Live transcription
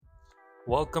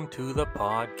Welcome to the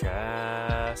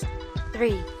podcast.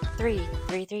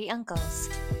 Three uncles.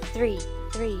 Three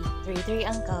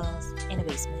uncles in a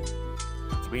basement.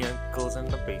 Three Uncles in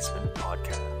the Basement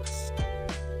podcast.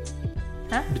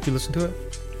 Huh? Did you listen to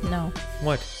it? No.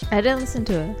 What? I didn't listen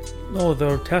to it. No,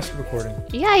 the test recording.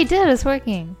 Yeah, I did. It's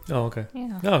working. Oh, okay.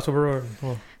 Yeah. No, so we're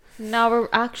Now we're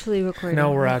actually recording.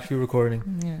 now we're actually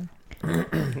recording.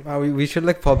 Yeah. We should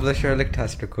publish our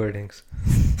test recordings.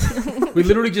 We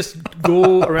literally just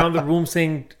go around the room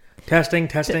saying testing,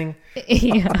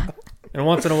 Yeah. and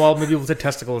once in a while maybe we'll say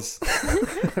testicles.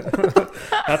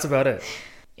 That's about it.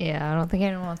 Yeah, I don't think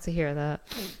anyone wants to hear that.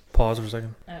 Pause for a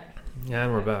second. Alright. Yeah,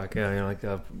 and we're back. Yeah, like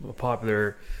a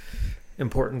popular,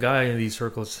 important guy in these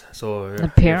circles. So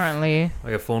Apparently. I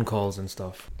get phone calls and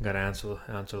stuff. Got to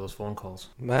answer those phone calls.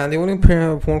 Man, the only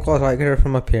phone calls I get are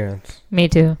from my parents. Me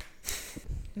too.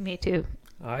 Me too.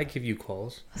 I give you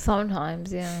calls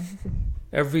Sometimes, yeah.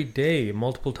 every day,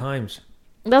 multiple times.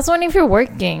 That's only if you're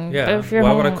working. Yeah. But if you're Why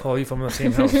home, would I call you from the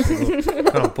same house? What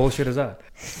kind of bullshit is that?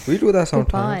 We do that you're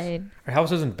sometimes. fine. Our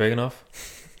house isn't big enough.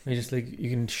 You just you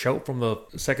can shout from the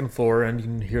second floor and you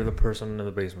can hear the person in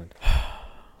the basement.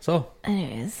 So,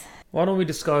 Anyways. why don't we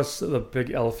discuss the big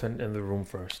elephant in the room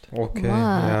first? Okay, What?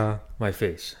 yeah. My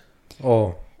face.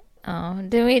 Oh,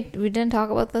 Did we didn't talk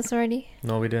about this already?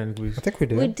 No, we didn't. I think we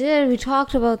did. We did. We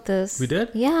talked about this. We did?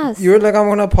 Yes. You were like, I'm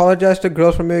going to apologize to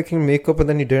girls for making makeup, and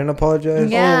then you didn't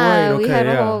apologize? Yeah, right, we okay, had a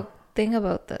yeah. whole thing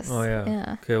about this. Oh, yeah.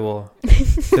 Yeah. Okay, well,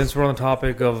 since we're on the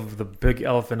topic of the big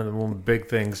elephant in the room, big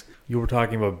things, you were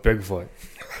talking about Bigfoot.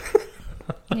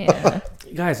 Yeah.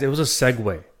 Guys, it was a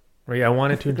segue, right? I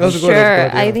wanted to That was introduce... good, Sure.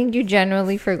 yeah. I think you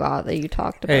generally forgot that you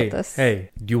talked about this. Hey,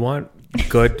 do you want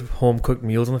good home-cooked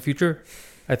meals in the future?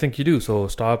 I think you do, so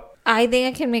stop. I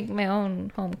think I can make my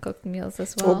own home cooked meals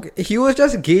as well. Okay. He was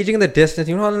just gauging the distance.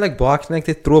 You know how in boxing,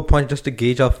 they throw a punch just to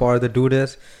gauge how far the dude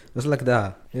is? It was like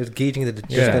that. He was gauging the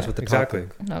distance with the exactly.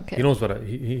 topic. Okay. He knows what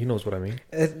he knows what I mean.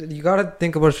 You got to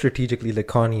think about it strategically, like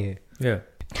Kanye. Yeah.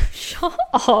 Shut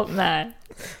up, man.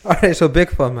 Alright, so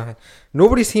Bigfoot, man.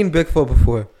 Nobody's seen Bigfoot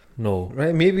before. No.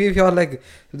 Right? Maybe if y'all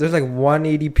there's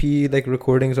 180p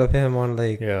recordings of him on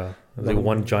Yeah. Like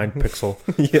one giant pixel.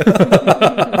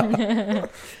 Yeah.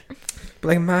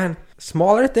 But man,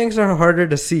 smaller things are harder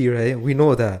to see, right? We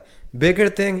know that. Bigger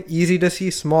thing, easy to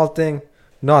see. Small thing,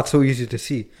 not so easy to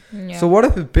see. Yeah. So what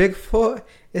if Bigfoot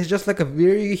is just a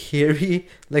very hairy,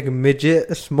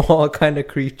 midget, small kind of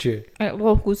creature?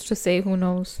 Well, who's to say? Who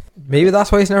knows? Maybe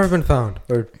that's why he's never been found,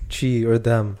 or she, or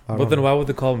them. I But don't then know. why would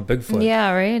they call him Bigfoot?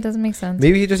 Yeah, right? It doesn't make sense.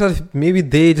 Maybe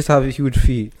they just have huge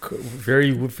feet.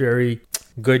 Very, very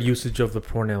good usage of the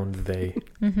pronoun they.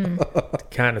 Mm-hmm.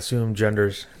 Can't assume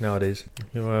genders nowadays.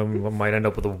 You know, might end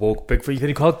up with a woke Bigfoot.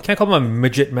 Can't call him a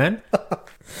midget, man.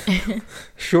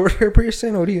 Shorter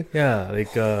person? What do you?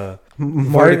 Yeah,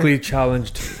 Mar- vertically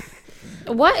challenged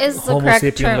What is the Homo correct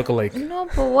sapien term? lookalike. No,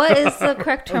 but what is the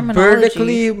correct terminology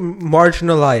Vertically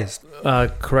marginalized.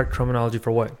 Correct terminology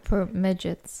for what? for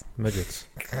midgets? Midgets.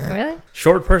 Really?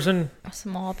 Short person,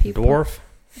 Small people. dwarf.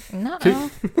 No.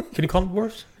 Can you call them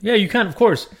dwarfs? Yeah, you can, of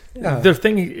course. Yeah. Their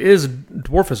thing is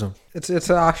dwarfism. It's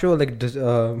an actual It's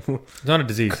not a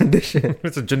disease. condition.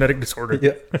 It's a genetic disorder.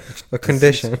 Yeah, a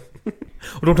condition. Oh,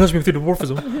 don't touch me with your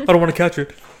dwarfism. I don't want to catch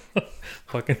it.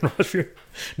 Fucking rush your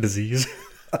disease.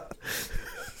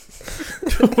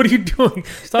 What are you doing?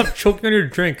 Stop choking on your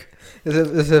drink,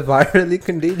 Is it virally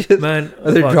contagious? man.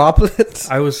 Are there fuck. droplets?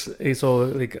 I was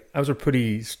I was a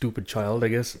pretty stupid child, I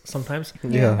guess. Sometimes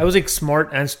Yeah. I was smart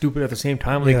and stupid at the same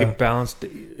time. Yeah. It balanced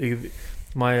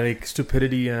my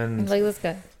stupidity and Like this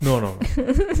guy. no.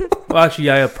 Well, actually,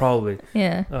 yeah, probably.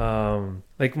 Yeah.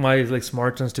 My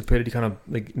smarts and stupidity kind of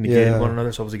negated Yeah. one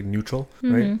another, so I was neutral,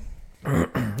 right?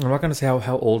 I'm not gonna say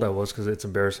how old I was because it's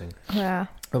embarrassing. Yeah.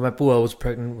 But my pua was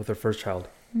pregnant with her first child,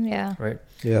 Yeah. right?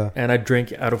 Yeah. And I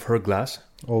drank out of her glass.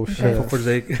 Oh shit. For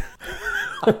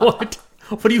what?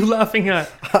 What are you laughing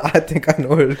at? I think I know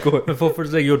where it's going. My for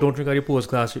say, yo, don't drink out of your pua's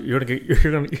glass. You're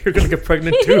gonna get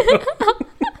pregnant too.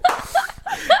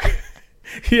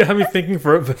 You had me thinking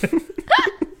for a bit.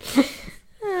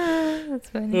 That's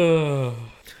funny.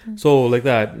 So like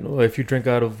that, if you drink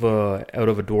out of a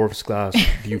dwarf's glass,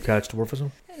 do you catch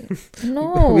dwarfism?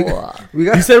 No. We You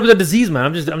got said it was a disease, man.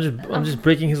 I'm just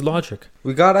breaking his logic.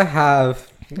 we gotta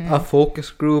have a focus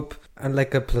group and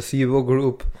a placebo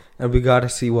group, and we gotta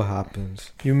see what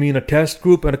happens. You mean a test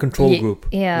group and a control group?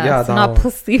 Yeah. Yeah, It's that not one.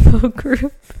 placebo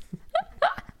group.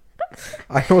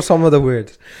 I know some of the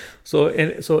words. So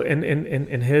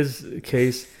in his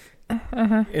case,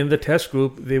 in the test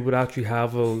group, they would actually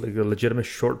have a legitimate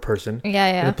short person. In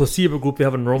Yeah. the placebo group, they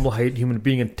have a normal height human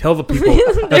being and tell the people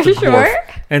They're that's a dwarf short.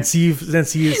 and see if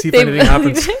They- anything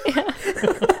happens.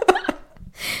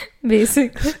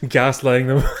 Basically, Gaslighting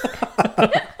them.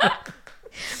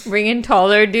 bring in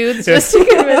taller dudes just to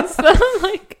convince them.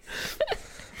 Like,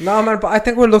 No, man, but I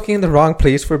think we're looking in the wrong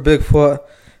place for Bigfoot.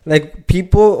 Like,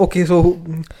 people, okay, so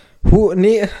who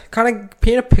kind of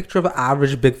paint a picture of an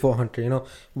average Bigfoot hunter, you know,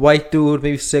 white dude,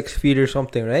 maybe 6 feet or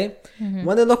something, right?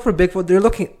 When they look for Bigfoot, they're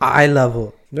looking eye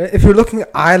level, right? If you're looking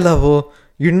eye level,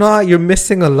 you're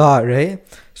missing a lot, right?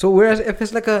 So whereas if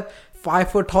it's like a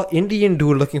 5 foot tall Indian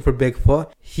dude looking for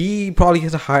Bigfoot, he probably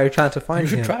has a higher chance of finding You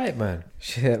should him. try it, man.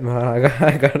 Shit, man,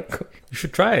 I gotta go. You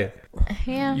should try it.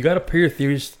 yeah. You got to put your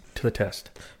theories to the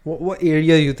test. What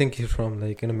area you think he's from?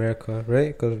 Like in America, right?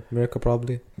 Because America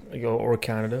probably. Or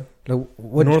Canada. Like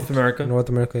what? North America. North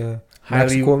America, yeah.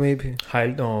 Highly- Mexico, maybe.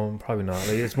 No, probably not.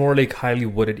 Like, it's more like highly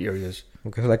wooded areas.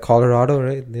 Okay, so like Colorado,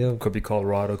 right? Yeah. Could be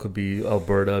Colorado, could be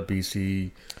Alberta,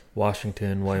 BC,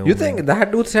 Washington, Wyoming. You think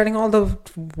that dude's setting all the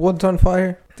woods on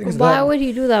fire? I think it's Why that would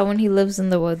he do that when he lives in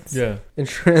the woods? Yeah.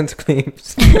 insurance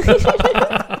claims?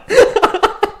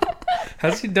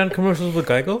 Has he done commercials with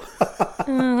Geico?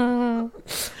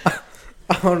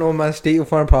 I don't know. My State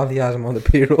Farm probably has him on the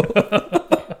payroll.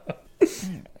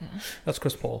 That's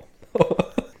Chris Paul.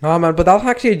 No, man, but that was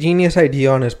actually a genius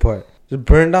idea on his part. Just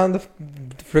burn down the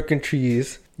freaking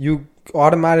trees. You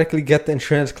automatically get the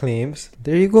insurance claims.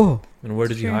 There you go. And where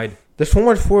does he Sure. hide? There's so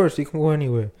much forest, you can go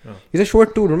anywhere. Oh. He's a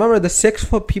short dude. Remember, the 6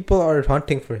 foot people are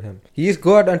hunting for him. He's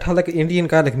good until like an Indian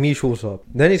guy like me shows up.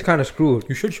 Then he's kind of screwed.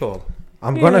 You should show up.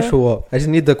 I'm gonna Yeah. show up. I just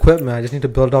need the equipment. I just need to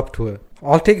build up to it.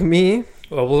 I'll take me.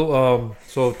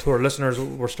 So to our listeners,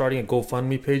 we're starting a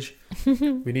GoFundMe page.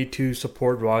 We need to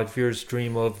support Roger's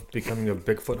dream of becoming a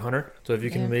Bigfoot hunter. So if you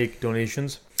can Yeah. make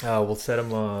donations, we'll set him.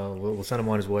 We'll send him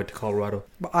on his way to Colorado.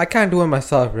 But I can't do it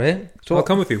myself, right? So I'll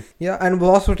come with you. Yeah, and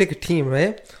we'll also take a team,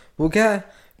 right? We'll get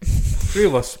 3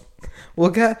 of us.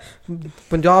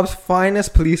 Punjab's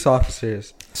finest police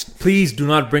officers. Please do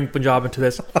not bring Punjab into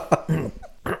this.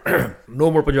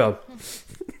 No more Punjab.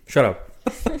 Shut up.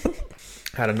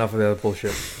 Had enough of that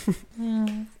bullshit.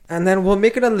 And then we'll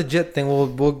make it a legit thing.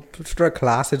 We'll start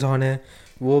classes on it.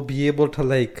 We'll be able to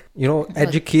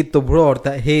educate the world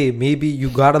that hey, maybe you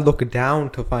gotta look down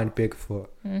to find Bigfoot.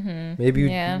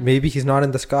 Maybe he's not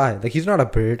in the sky. Like he's not a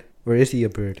bird. Or is he a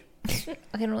bird?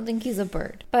 I don't think he's a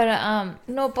bird. But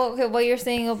no, but okay, what you're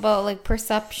saying about like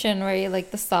perception, right?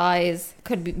 Like the size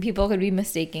people could be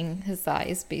mistaking his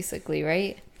size, basically,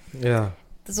 right? Yeah.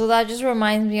 So that just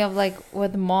reminds me of like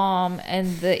with Mom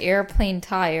and the airplane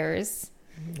tires,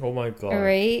 Oh my god.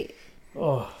 right?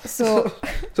 Oh. So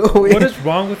So wait, What is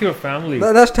wrong with your family?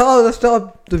 let's tell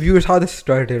the viewers how this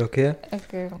started, okay?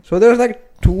 okay, So there's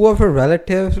like 2 of her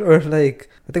relatives, or like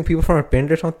I think people from a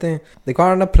Pind or something. They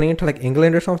got on a plane to like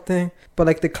England or something, but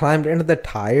like they climbed into the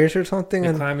tires or something, They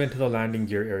and climbed into the landing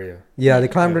gear area. yeah, they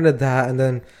climbed Yeah. into that, and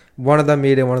then one of them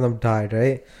made it, one of them died,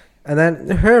 right? And then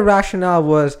her rationale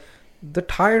was the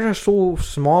tires are so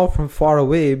small from far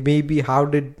away. Maybe how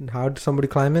did somebody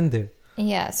climb in there?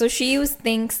 yeah. So she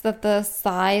thinks that the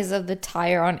size of the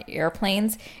tire on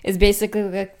airplanes is basically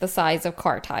like the size of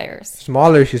car tires.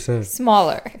 Smaller, she says.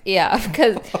 Smaller, yeah,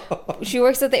 because she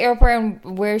works at the airport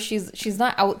and where she's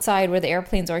not outside where the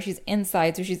airplanes are, she's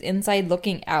inside, so she's inside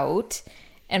looking out,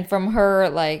 and from her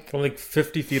From like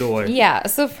 50 feet away. yeah,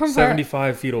 so from her,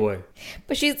 75 feet away.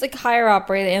 but she's like higher up,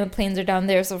 right, and the planes are down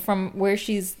there, so from where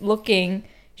she's looking,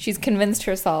 she's convinced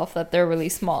herself that they're really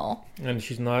small. And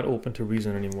she's not open to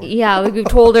reason anymore. Yeah, like we've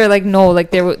told her, like no, like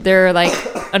they're like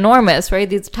enormous, right?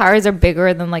 These tires are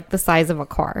bigger than like the size of a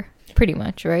car, pretty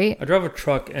much, right? I drive a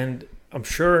truck and I'm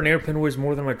sure an airplane weighs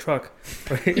more than my truck.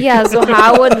 Right? Yeah, so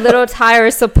how would little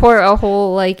tires support a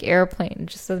whole like airplane? It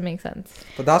just doesn't make sense.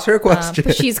 But that's her question.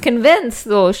 But she's convinced,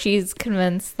 though. She's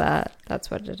convinced that that's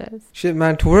what it is. Shit,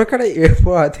 man, to work at an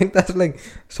airport, I think that's like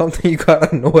something you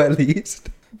gotta know at least.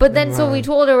 But then, so we Right.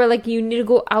 told her, we're like, you need to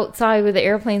go outside where the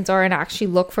airplanes are and actually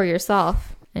look for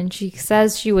yourself. And she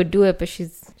says she would do it, but she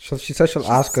Said she'll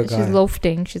ask a guy. She's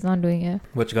loafing. She's not doing it.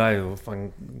 Which guy?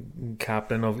 Fucking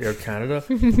captain of Air Canada?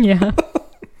 Yeah.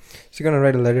 She's gonna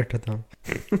write a letter to them.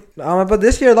 But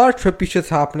this year, a lot of trippy shit's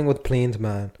happening with planes,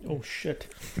 man. Oh shit.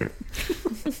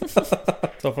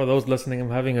 So for those listening, I'm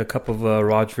having a cup of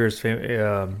Roger's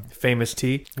famous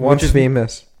tea. Once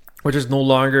famous. Which is no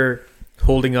longer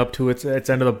holding up to its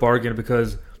end of the bargain,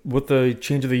 because with the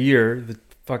change of the year, the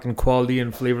fucking quality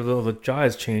and flavor of the chai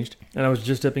has changed. And I was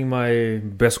just dipping my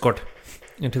biscuit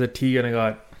into the tea, and I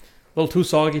got little too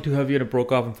soggy, too heavy, and it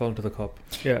broke off and fell into the cup.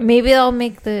 Yeah, Maybe that'll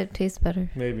make the taste better.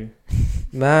 maybe.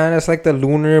 Man, it's like the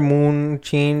lunar moon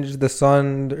changed, the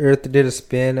sun, the earth did a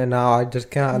spin, and now I just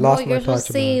can't. I lost my You're supposed touch.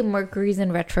 to say Man. Mercury's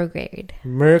in retrograde.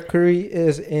 Mercury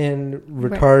is in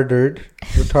retardness.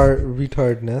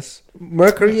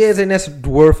 Mercury is in its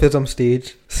dwarfism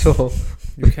stage. So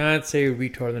You can't say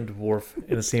retard and dwarf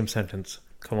in the same sentence.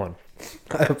 Come on.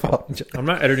 I apologize. I'm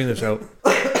not editing this out.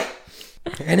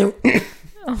 Anyway,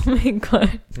 Oh my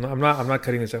god. No, I'm not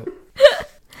cutting this out.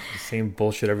 The same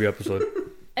bullshit every episode.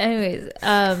 Anyways,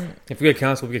 If we get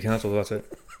canceled, we get canceled. That's it.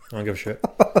 I don't give a shit.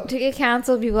 to get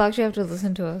canceled, people actually have to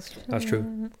listen to us. That's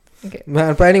true. Okay.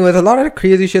 man, but anyways, a lot of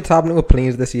crazy shit's happening with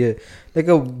planes this year. Like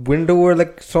a window where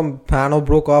like some panel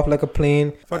broke off like a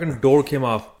plane. Fucking door came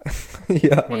off.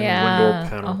 Yeah. Fucking window Yeah,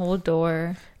 panel. a whole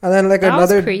door. And then like That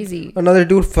was another crazy.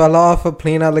 dude fell off a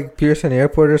plane at like Pearson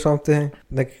Airport or something.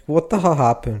 Like what the hell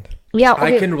happened? Yeah, I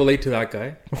okay. can relate to that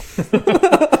guy.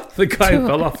 The guy who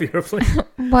fell off the airplane.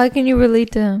 Why can you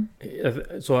relate to him?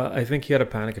 So I think he had a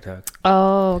panic attack.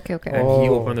 Oh, okay. And he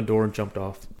opened the door and jumped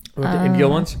off. We went to India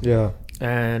once. Yeah.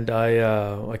 And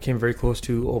I came very close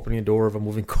to opening a door of a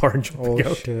moving car and jumping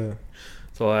out. Shit.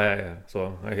 So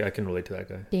I can relate to that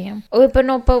guy. Damn. Oh,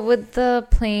 but with the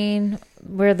plane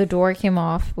where the door came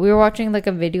off, we were watching like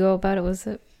a video about it. Was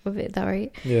it that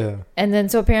right? Yeah. And then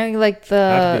so apparently like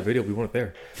That the could be a video. We weren't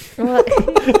there. well,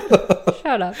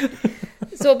 shut up.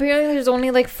 So apparently there's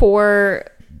only like 4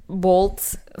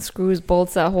 bolts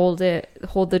that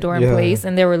hold the door in Yeah. place,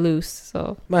 and they were loose.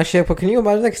 So Man, shit, but can you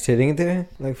imagine like sitting there?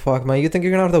 Like fuck, man, you think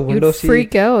you're gonna have the window you'd seat?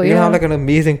 freak out. You're Yeah. gonna have like an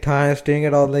amazing time staring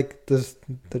at all like this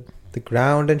the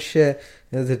ground and shit,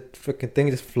 and the freaking thing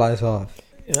just flies off.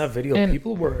 In that video, And-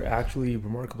 people were actually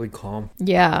remarkably calm.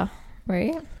 Yeah.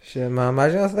 Right. Shit, man,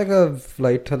 imagine that's like a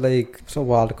flight to like some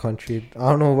wild country.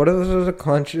 I don't know what if it was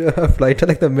a flight to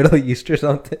like the Middle East or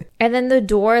something. And then the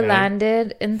door And-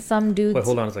 landed in some dude's. Wait,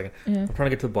 hold on a second. Yeah. I'm trying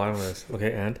to get to the bottom of this.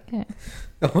 Okay, and?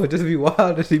 Oh, it'd just be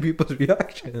wild to see people's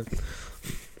reaction.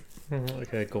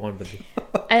 Okay, go on, Benji.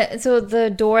 And so the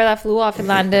door that flew off, it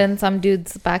landed in some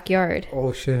dude's backyard.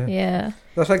 Oh shit, Yeah.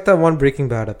 that's like that one Breaking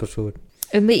Bad episode.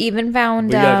 And they even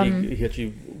found But yeah, he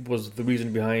actually was the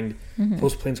reason behind mhm.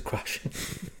 those planes crashing.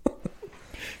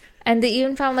 And they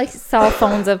even found like cell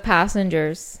phones of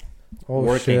passengers. Oh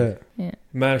Working. shit.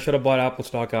 Man, I should have bought Apple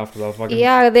stock after that. Fucking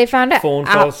Yeah, they found an phone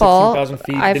fell Apple 16,000 feet,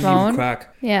 didn't even iPhone.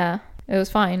 crack. Yeah, it was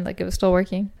fine. Like it was still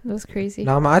working. It was crazy.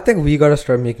 Nah, man, I think we gotta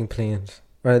start making planes,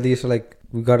 or at least like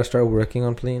we gotta start working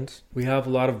on planes. We have a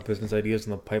lot of business ideas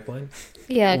in the pipeline.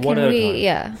 Yeah, One can at a we? time.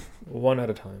 Yeah. One at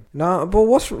a time. Nah, but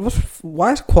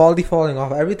why is quality falling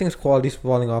off? Everything's quality's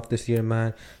falling off this year,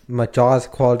 man. My jaw's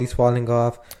quality's falling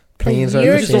off. Planes are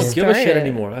year You the just same. don't give a shit started.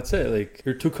 anymore. That's it. Like,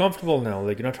 you're too comfortable now.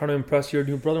 Like, you're not trying to impress your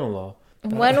new brother-in-law.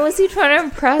 When was he trying to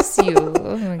impress you?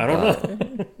 Oh my I don't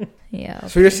God. Yeah.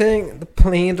 So you're saying the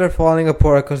planes are falling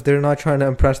apart because they're not trying to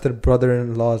impress their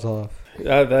brother-in-laws off?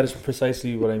 That is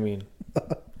precisely what I mean.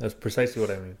 That's precisely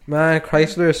what I mean. Man,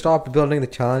 Chrysler stopped building the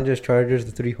Challengers,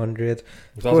 Chargers, the 300s. There's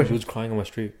course. also dudes crying on my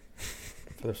street.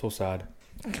 They're so sad.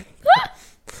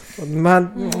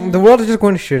 Man, the world is just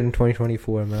going to shit in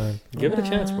 2024, man. Give it a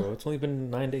chance, bro. It's only been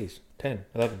 9 days. 10,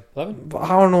 11. 11? But I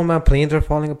don't know, man. Planes are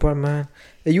falling apart, man.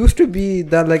 It used to be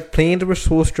that like planes were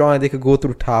so strong they could go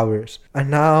through towers, and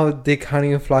now they can't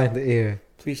even fly in the air.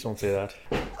 Please don't say that.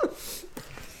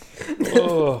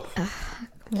 Oh.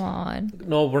 Come on.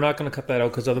 No, we're not going to cut that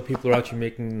out because other people are actually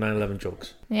making 9/11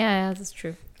 jokes. Yeah, that's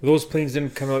true. Those planes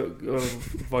didn't come out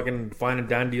fucking fine and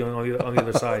dandy on the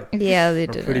other side. Yeah, they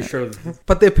I'm did. pretty sure.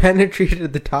 But they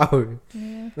penetrated the tower.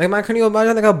 Yeah. Like, man, can you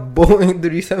imagine like a Boeing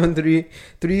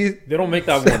 373? They don't make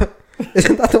that one.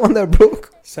 Isn't that the one that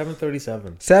broke?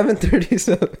 737.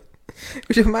 737.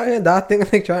 Could you imagine that thing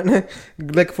like trying to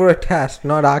like for a test,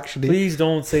 not actually? Please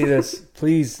don't say this.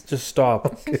 Please, just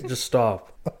stop. Just stop.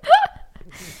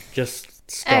 Just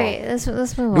stop. Alright, let's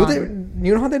move Do on. they?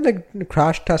 You know how they like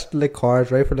crash test like cars,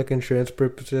 right, for like insurance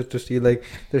purposes to see like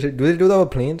do they do that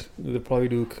with planes? They probably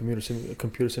do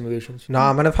computer simulations.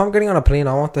 Nah, man. If I'm getting on a plane,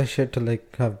 I want that shit to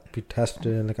like be tested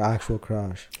in like actual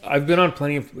crash. I've been on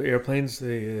plenty of airplanes.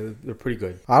 They're pretty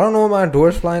good. I don't know, man.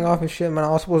 Doors flying off and shit, man. I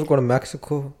was supposed to go to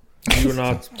Mexico. You're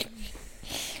not.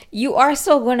 You are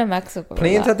still going to Mexico.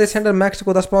 Planes that they send to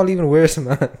Mexico, that's probably even worse,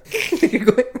 man. You're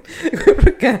going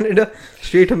from Canada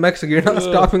straight to Mexico. You're not Ugh.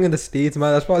 stopping in the States,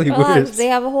 man. That's probably Relax, worse. they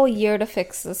have a whole year to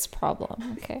fix this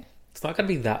problem. Okay. It's not gonna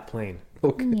be that plane.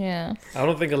 Okay. Yeah. I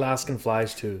don't think Alaskan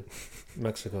flies to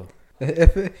Mexico.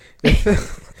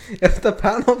 If the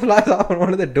panel flies off on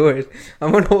one of the doors,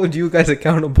 I'm gonna hold you guys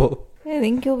accountable. I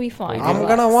think you'll be fine. I'm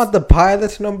Relax. gonna want the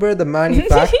pilot's number, the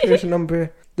manufacturer's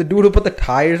number, The dude who put the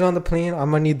tires on the plane. I'm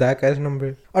gonna need that guy's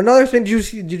number. Another thing,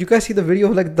 did you guys see the video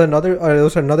of like there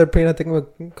was another plane, I think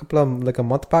a couple of like a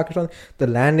month back or something. The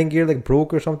landing gear like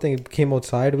broke or something. It came out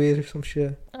sideways or some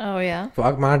shit. Oh yeah.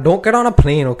 Fuck man, don't get on a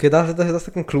plane, okay? That's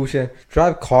the conclusion.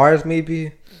 Drive cars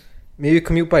maybe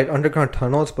commute by underground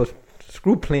tunnels, but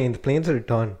screw planes. Planes are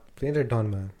done. Planes are done,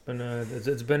 man. And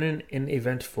it's been an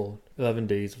eventful 11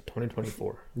 days of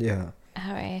 2024. Yeah.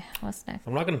 All right. What's next?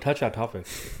 I'm not gonna touch that topic,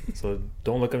 so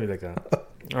don't look at me like that.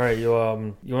 All right, you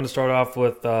want to start off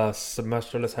with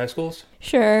semesterless high schools?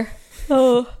 Sure.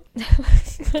 Oh.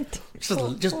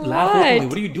 Just laugh openly.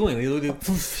 What are you doing?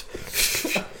 It's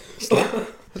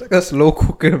like a slow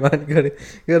cooker, man. You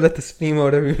gotta let the steam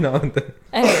out every now and then.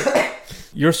 Anyway.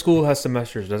 Your school has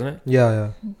semesters, doesn't it?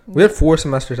 Yeah. We had 4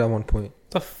 semesters at one point.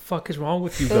 What the fuck is wrong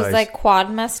with you It was guys? like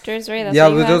quadmesters, right? That's Yeah,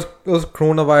 what you had? it was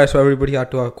coronavirus, so everybody had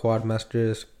to have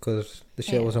quadmesters because the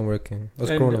shit wasn't working. It was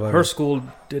And coronavirus. her school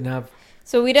didn't have.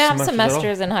 So we didn't have semesters at all?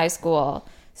 semesters in high school.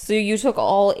 So you took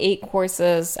all 8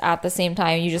 courses at the same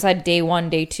time. You just had day 1,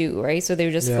 day 2, right? So they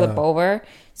would just flip over.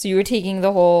 So you were taking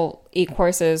the whole 8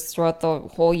 courses throughout the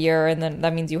whole year, and then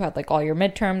that means you had like all your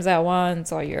midterms at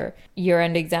once, all your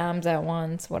year-end exams at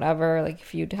once, whatever. Like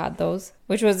if you'd had those,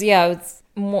 which was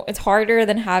it's harder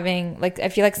than having like I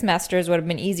feel like semesters would have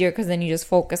been easier because then you just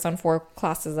focus on 4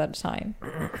 classes at a time.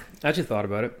 I actually thought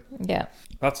about it. Yeah,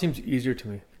 That seems easier to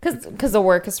me. because the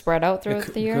work is spread out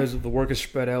throughout the year. Because the work is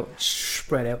spread out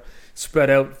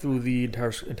through the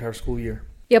entire school year.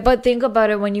 Yeah, but think about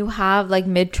it when you have like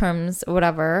midterms, or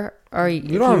whatever, or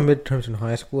You don't have midterms in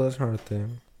high school. That's not a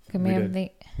thing.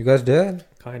 You guys did?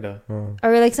 Kinda. Oh.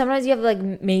 Or like sometimes you have like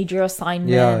major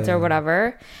assignments Yeah. or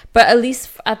whatever, but at least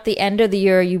at the end of the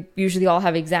year you usually all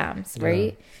have exams,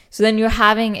 right? So then you're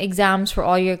having exams for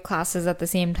all your classes at the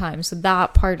same time, so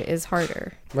that part is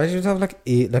harder. Why should you have like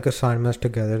 8 like assignments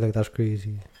together? Like that's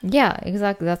crazy. Yeah,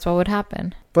 exactly. That's what would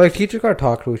happen. But like teachers gotta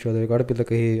talk to each other. You gotta be like,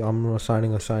 hey, I'm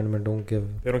assigning assignment. Don't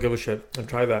give. They don't give a shit. And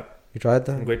try that. You tried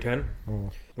that? In grade 10,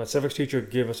 Oh. my civics teacher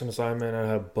gave us an assignment. I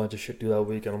had a bunch of shit to do that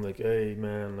week, and I'm like, hey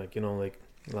man, like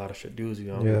a lot of shit doozy.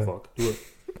 I don't give a fuck. Do it.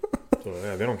 So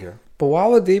yeah, they don't care. But why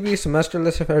would they be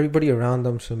semesterless if everybody around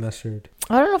them semestered?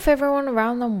 I don't know if everyone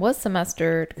around them was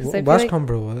semestered. West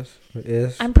Cumbria was. It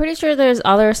is. I'm pretty sure there's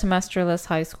other semesterless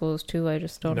high schools too. I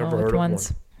just don't Never know heard which of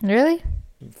ones. Really?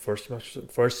 First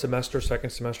semester,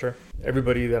 second semester.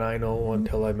 Everybody that I know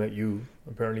until I met you,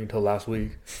 apparently until last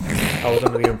week, I was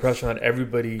under the impression that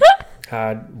everybody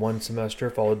had one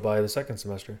semester followed by the second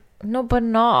semester. No, but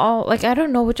not all. Like I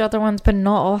don't know which other ones, but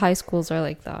not all high schools are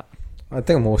like that. I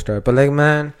think most are. But like,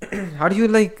 man, how do you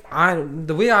like...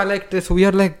 the way I like this, we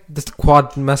had like this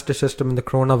quad-semester system in the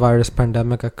coronavirus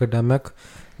pandemic, academic.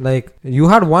 Like, you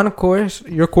had one course,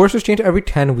 your courses changed every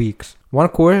 10 weeks. 2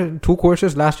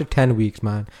 courses lasted 10 weeks,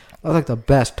 man. That was like the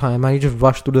best time, man. You just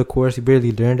rushed through the course, you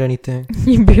barely learned anything.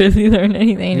 You barely learned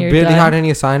anything. You barely had any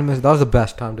assignments. That was the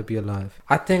best time to be alive.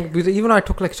 I think, because even I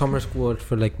took like summer school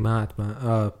for like math,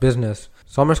 man, business.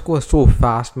 Summer school is so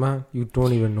fast, man. You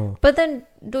don't even know. But then,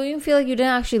 don't you feel like you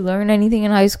didn't actually learn anything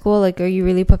in high school? Like, are you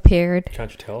really prepared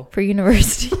Can't you tell? for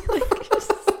university?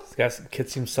 This kid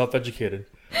seems self-educated.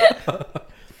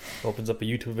 Opens up a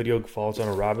YouTube video, falls on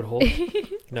a rabbit hole.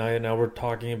 Now we're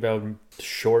talking about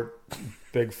short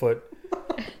Bigfoot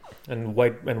and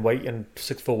white and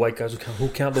 6 foot white guys who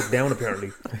can't look down.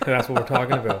 Apparently, that's what we're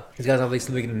talking about. These guys have like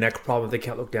something in a neck problem. They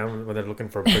can't look down when they're looking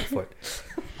for a Bigfoot.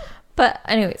 But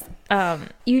anyways,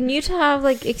 you need to have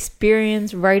like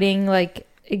experience writing like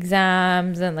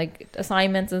exams and like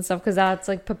assignments and stuff because that's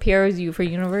like prepares you for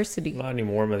university. Not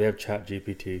anymore, man. They have Chat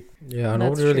GPT. Yeah,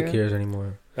 nobody really cares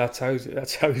anymore. That's how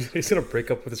he's gonna break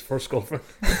up with his first girlfriend.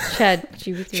 Chat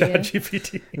GPT. Chat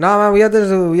GPT. Nah, man, we had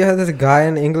this guy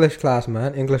in English class,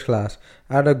 man. English class.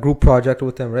 I had a group project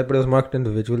with him, right? But it was marked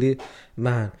individually.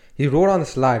 Man, he wrote on the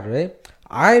slide, right?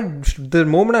 The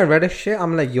moment I read his shit,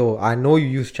 I'm like, yo, I know you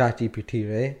use ChatGPT,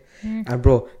 right? And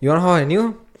bro, you know how I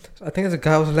knew? I think this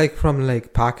guy was like from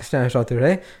like Pakistan or something,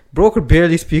 right? Bro could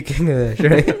barely speak English,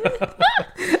 right?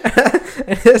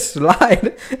 And his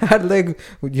slide had like,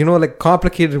 like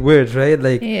complicated words, right?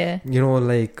 Like,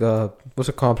 what's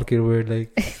a complicated word?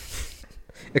 Like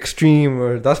extreme,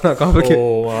 or that's not complicated.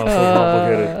 Oh, wow, so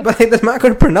complicated. But like, this man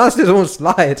couldn't pronounce his own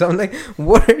slides. I'm like,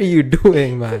 what are you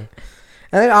doing, man?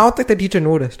 And I don't think the teacher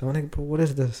noticed. I'm like, bro, what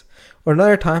is this? Or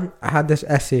another time, I had this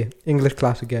essay, English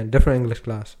class again, different English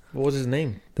class. What was his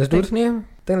name? This dude's name?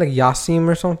 I think like Yasim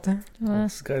or something.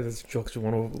 This guy, this joke just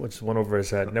went over his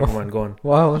head. Never mind, go on.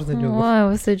 Wow, what's the joke? Wow,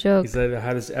 what's the joke? He said, I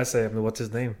had this essay. I mean, what's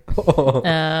his name?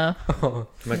 Oh.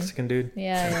 Mexican dude.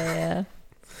 Yeah.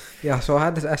 Yeah, so I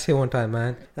had this essay one time,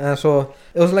 man. So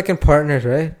it was like in partners,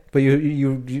 right? But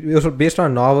it was based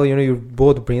on a novel. You know, you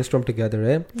both brainstorm together,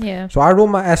 right? Yeah. So I wrote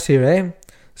my essay, right?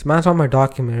 This man's on my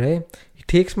document, right? He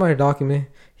takes my document.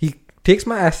 He takes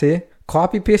my essay,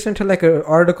 copy paste into like an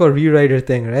article rewriter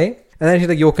thing, right? And then he's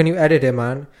like, "Yo, can you edit it,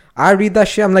 man?" I read that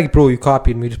shit. I'm like, "Bro, you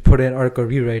copied me. Just put it in article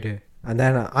rewriter." And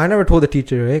then I never told the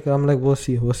teacher, right? 'Cause I'm like, we'll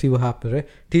see what happens, right?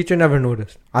 Teacher never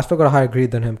noticed. I still got a higher grade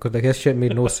than him because like his shit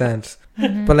made no sense.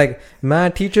 Mm-hmm. But like,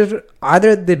 man, teachers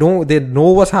either they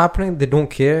know what's happening, they don't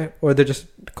care, or they're just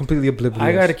completely oblivious.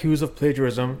 I got accused of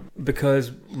plagiarism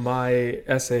because my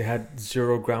essay had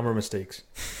 0 grammar mistakes.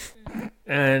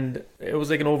 And it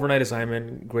was like an overnight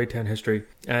assignment, grade 10 history.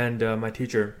 And my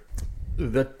teacher,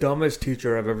 the dumbest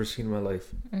teacher I've ever seen in my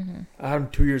life. Mm-hmm. I had him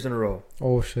 2 years in a row.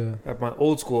 Oh shit. At my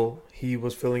old school, he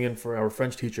was filling in for our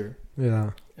French teacher.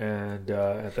 Yeah. And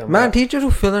at that Man, teachers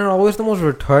who fill in are always the most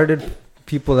retarded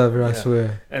people ever, I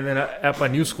swear. And then at my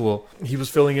new school, he was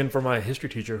filling in for my history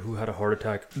teacher who had a heart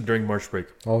attack during March break.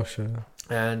 Oh shit.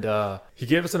 And he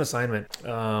gave us an assignment,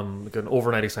 like an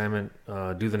overnight assignment,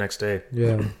 due the next day.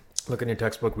 Yeah. Look in your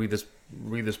textbook, read this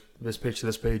page to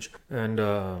this page, and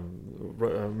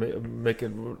make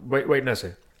it write an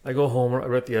essay. I go home, I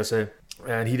write the essay,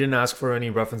 and he didn't ask for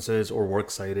any references or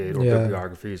works cited or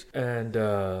bibliographies. And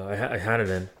I handed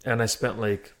in, and I spent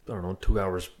like, I don't know, 2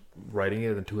 hours writing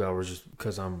it and 2 hours just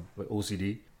because I'm like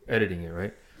OCD editing it,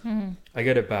 right? Mm-hmm. I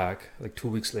get it back like 2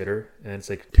 weeks later, and it's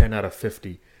like 10 out of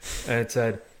 50, and it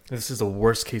said, "This is the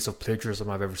worst case of plagiarism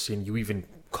I've ever seen. You even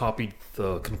copied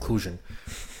the conclusion."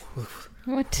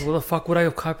 What? Where the fuck would I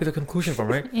have copied the conclusion from,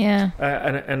 right? Yeah.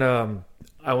 And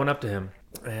I went up to him,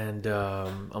 and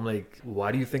I'm like,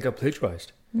 "Why do you think I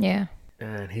plagiarized?" Yeah.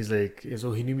 And he's like,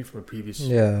 so he knew me from a previous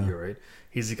Yeah. year, right?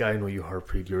 He's like, "I know you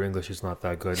Harpreet. Your English is not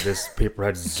that good. This paper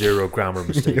had 0 grammar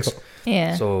mistakes.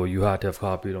 Yeah. So you had to have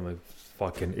copied." I'm like,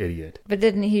 "Fucking idiot." But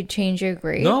didn't he change your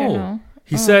grade? No. Or no?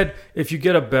 He said, "If you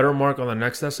get a better mark on the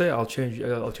next essay, I'll change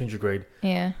your grade."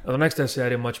 Yeah. On the next essay, I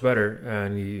did much better,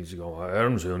 and he's going, "I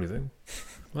don't say anything."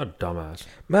 What a dumbass.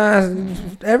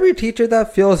 Man, every teacher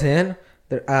that fills in,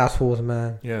 they're assholes,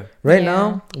 man. Yeah. Right Yeah.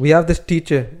 now, we have this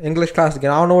teacher, English class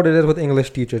again. I don't know what it is with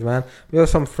English teachers, man. We have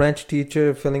some French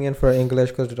teacher filling in for English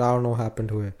because I don't know what happened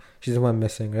to her. She just went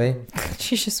missing, right?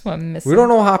 She just went missing. We don't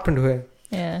know what happened to her.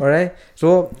 Yeah. All right.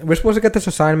 So we're supposed to get this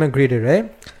assignment graded,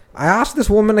 right? I asked this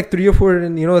woman like 3 or 4,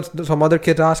 and some other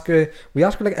kids ask her. We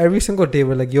ask her like every single day.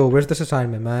 We're like, "Yo, where's this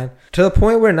assignment, man?" To the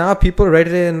point where now people write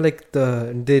it in like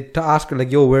they ask her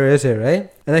like, "Yo, where is it?" Right?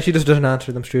 And then she just doesn't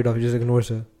answer them straight off. She just ignores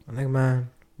it. I'm like, man,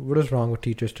 what is wrong with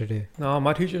teachers today? No,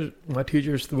 my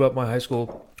teachers throughout my high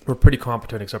school were pretty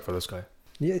competent, except for this guy.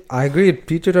 Yeah, I agree.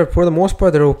 Teachers are, for the most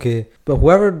part, they're okay. But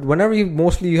whenever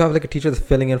you have like a teacher that's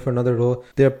filling in for another role,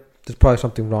 there's probably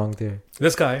something wrong there.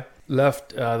 This guy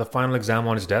left the final exam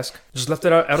on his desk. Just left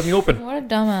it out in the open. What a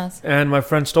dumbass. And my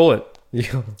friend stole it.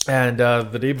 Yeah. And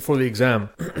the day before the exam,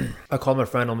 I called my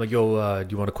friend. I'm like, "Yo, do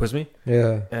you want to quiz me?"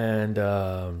 Yeah. And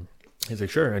he's like,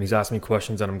 "Sure." And he's asking me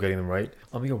questions, and I'm getting them right.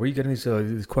 I'm like, "Yo, where are you getting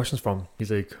these questions from?"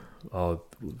 He's like,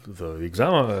 the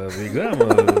exam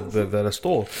that I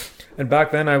stole. And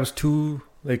back then, I was too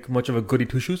like much of a goody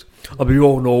two shoes. I'll be,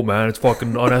 "Oh no, man, it's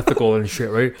fucking unethical and shit,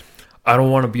 right? I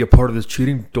don't want to be a part of this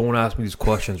cheating. Don't ask me these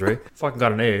questions, right?" Fucking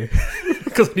got an A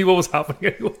because I knew what was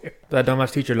happening anyway. That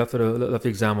dumbass teacher left the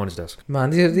exam on his desk. Man,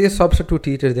 these substitute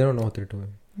teachers, they don't know what they're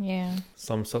doing. Yeah.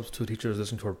 Some substitute teachers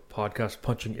listening to our podcast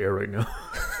punching air right now.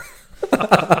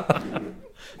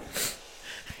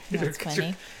 That's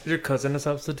funny. Is your cousin a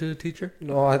substitute teacher?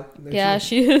 No, Yeah,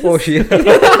 she is. Oh, she.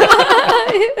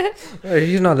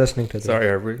 She's not listening to this. Sorry,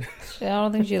 Harpreet. I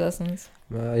don't think she listens.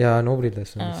 Yeah, nobody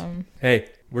listens. Hey,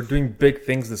 we're doing big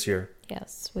things this year.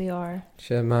 Yes, we are.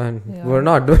 Shit, man. Yeah. We're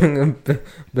not doing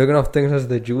big enough things as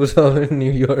the Jews are in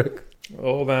New York.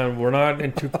 Oh man, we're not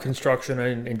into construction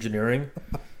and engineering,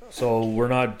 so we're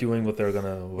not doing what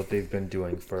they've been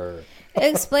doing for.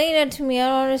 Explain it to me. I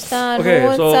don't understand. Okay, No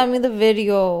one so- sent me the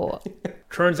video.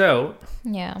 Turns out,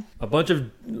 Yeah. a bunch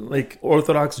of like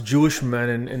Orthodox Jewish men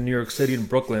in New York City and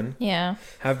Brooklyn Yeah.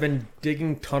 have been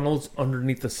digging tunnels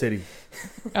underneath the city.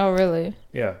 Oh, really?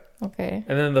 Yeah. Okay.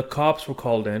 And then the cops were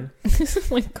called in, Oh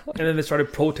my god. and then they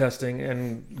started protesting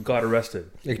and got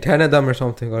arrested. Like 10 of them or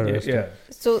something got Yeah, arrested. yeah.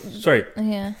 So, Sorry.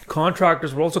 yeah.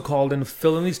 Contractors were also called in to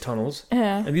fill in these tunnels,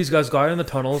 Yeah. and these guys got in the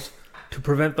tunnels to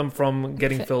prevent them from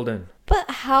getting filled in. But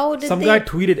how did Some they... guy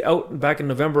tweeted out back in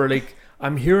November, like,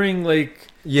 "I'm hearing like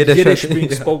Yiddish, Yiddish being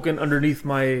yeah. spoken underneath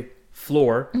my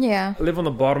floor. Yeah. I live on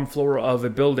the bottom floor of a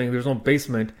building. There's no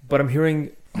basement, but I'm hearing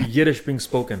Yiddish being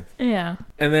spoken." Yeah.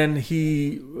 And then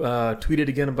he tweeted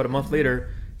again about a month later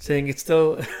saying it's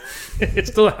still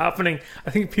it's still happening.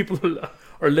 I think people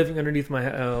are living underneath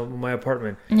my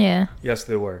apartment. Yeah. Yes,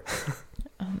 they were.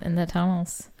 In the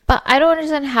tunnels. But I don't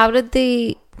understand, how did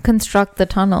they construct the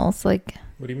tunnels? Like,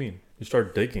 what do you mean? You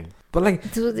start digging. But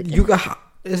like, you got,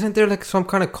 isn't there like some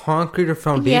kind of concrete or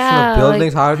foundation Yeah, of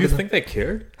buildings? Like, do you think they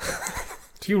cared?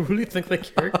 Do you really think they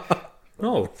cared?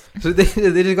 No. So they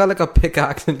just got like a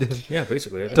pickaxe and just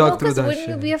basically. dug through that wouldn't shit.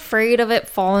 you be afraid of it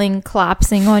falling,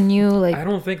 collapsing on you? Like, I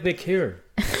don't think they cared.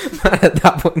 At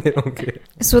that point, they don't care.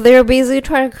 so they were basically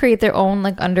trying to create their own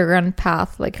like underground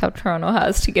path, like how Toronto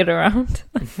has to get around.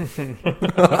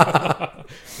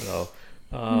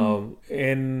 No.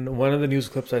 In one of the news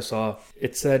clips I saw,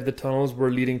 it said the tunnels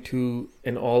were leading to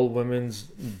an all women's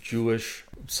Jewish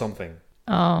something.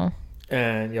 Oh.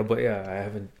 And I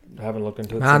haven't looked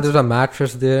into it. Man, there's a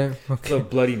mattress there. Okay. A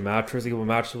bloody mattress. Like a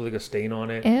mattress with like a stain on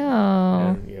it. Ew.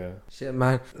 And, yeah. Shit,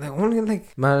 man. Like only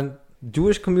like, man,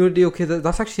 Jewish community. Okay,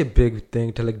 that's actually a big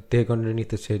thing to like dig underneath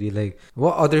the city. Like,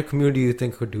 what other community do you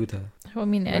think could do that? I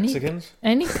mean, Mexicans?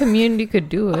 any community could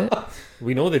do it.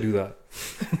 We know they do that.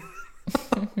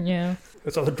 Yeah.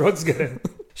 That's all the drugs get in.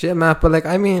 Shit, man. But like,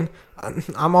 I mean,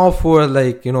 I'm all for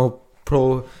like, you know,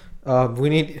 pro. We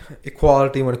need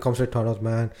equality when it comes to tunnels,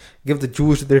 man. Give the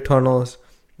Jews their tunnels.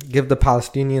 Give the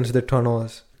Palestinians their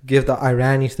tunnels. Give the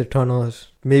Iranis their tunnels.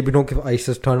 Maybe don't give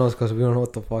ISIS tunnels because we don't know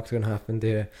what the fuck's gonna happen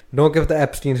there. Don't give the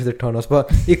Epsteins their tunnels.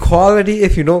 But equality,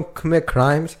 if you don't commit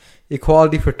crimes,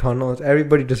 equality for tunnels.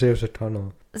 Everybody deserves a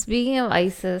tunnel. Speaking of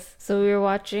ISIS, so we were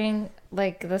watching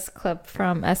like this clip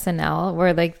from SNL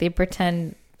where like they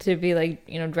pretend to be like,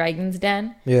 you know, Dragon's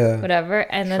Den, whatever,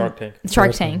 and then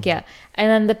Shark Tank, yeah, and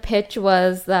then the pitch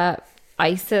was that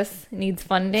ISIS needs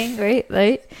funding, right?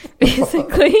 Like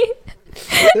basically,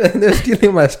 they're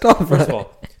stealing my stuff. First of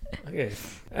all, okay,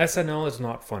 SNL is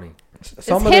not funny. It's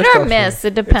hit or miss.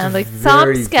 It depends. Like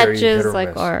some sketches,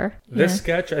 like are this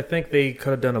sketch. I think they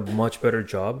could have done a much better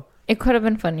job. It could have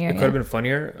been funnier. It could have been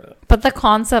funnier. But the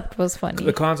concept was funny.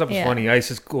 The concept was funny.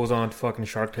 ISIS goes on to fucking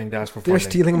Shark Tank to ask for funding. They're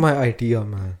stealing my idea,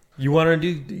 man. You want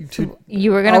to do...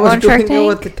 You were going to go on Shark Tank? I was doing it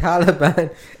with the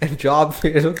Taliban and job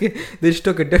fairs, okay? They just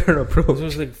took a different approach. This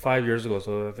was like 5 years ago,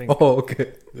 so I think... Oh,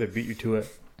 okay. They beat you to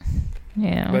it.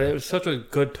 Yeah. But it was such a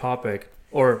good topic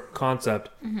or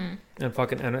concept. Mm-hmm. And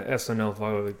fucking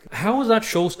SNL. How is that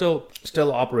show still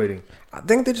operating? I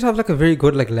think they just have like a very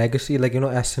good like legacy, like, you know,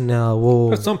 SNL. Whoa.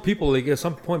 But some people, like at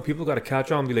some point, people got to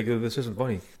catch on and be like, "This isn't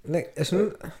funny." Like,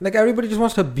 like everybody just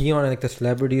wants to be on it. Like the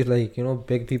celebrities, like, you know,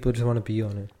 big people just want to be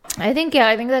on it. I think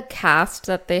the cast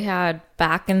that they had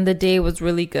back in the day was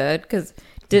really good because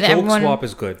Joke Swap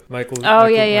is good. Michael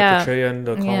Che and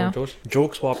Colin Jost.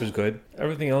 Joke Swap is good.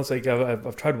 Everything else, like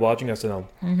I've tried watching SNL.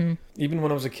 Mm-hmm. Even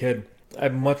when I was a kid, I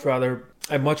much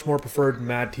more preferred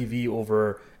Mad TV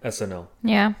over SNL.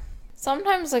 Yeah.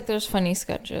 Sometimes, like, there's funny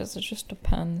sketches. It just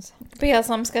depends. But yeah,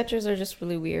 some sketches are just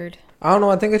really weird. I don't know.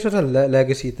 I think it's just a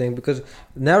legacy thing because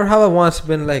never have I once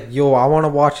been like, yo, I want to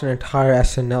watch an entire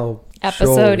SNL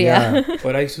episode, show. Yeah. But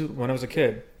when I was a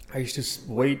kid, I used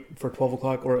to wait for 12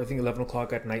 o'clock or I think 11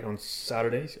 o'clock at night on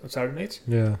Saturday nights.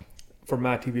 Yeah. For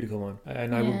Mad TV to come on.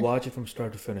 And I would watch it from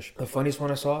start to finish. The funniest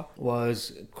one I saw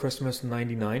was Christmas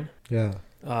 '99. Yeah.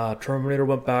 Terminator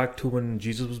went back to when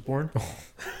Jesus was born.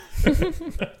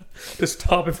 To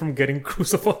stop him from getting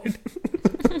crucified.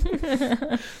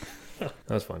 That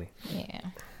was funny. Yeah.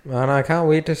 Man, I can't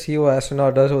wait to see what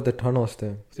SNL does with the tunnels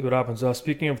thing. See what happens.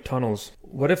 Speaking of tunnels,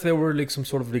 what if they were like some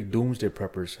sort of like doomsday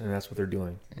preppers and that's what they're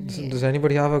doing? Yeah. Does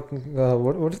anybody have a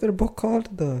what is their book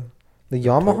called? The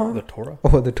Yamaha? The Torah?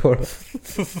 Oh, the Torah.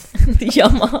 The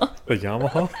Yamaha. The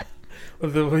Yamaha?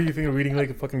 What do you think of reading like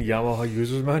a fucking Yamaha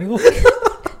user's manual?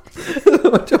 A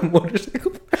bunch of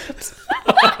motorcycle parts.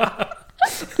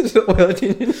 Oil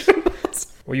changing.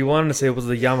 What you wanted to say was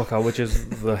the yarmulke, which is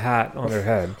the hat on their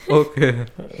head. Okay.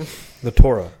 The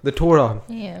Torah. The Torah.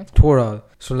 Yeah. Torah.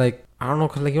 So like, I don't know,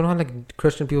 cause like, you know how like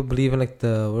Christian people believe in like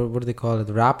the what do they call it,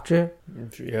 the rapture?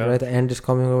 Yeah. Right, the end is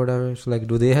coming or whatever. So like,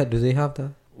 do they have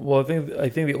that? Well, I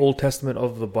think the Old Testament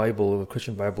of the Bible, the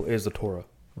Christian Bible, is the Torah.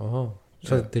 Oh,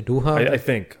 so they do have.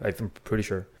 I'm pretty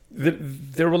sure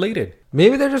they're related.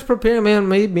 Maybe they're just preparing, man.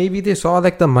 Maybe they saw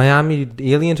like the Miami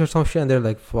aliens or some shit, and they're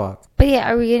like, "Fuck." But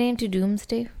yeah, are we getting into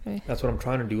doomsday? Right. That's what I'm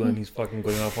trying to do, and he's fucking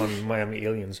going off on Miami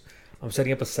aliens. I'm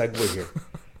setting up a segue here.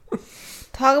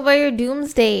 Talk about your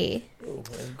doomsday. Oh,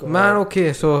 man,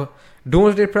 okay, so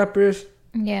doomsday preppers.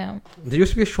 Yeah. There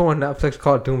used to be a show on Netflix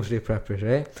called Doomsday Preppers,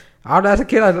 right? As a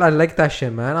kid, I like that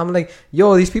shit, man. I'm like,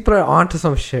 yo, these people are onto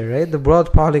some shit, right? The world's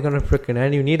probably gonna freaking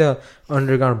end. You need a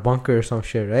underground bunker or some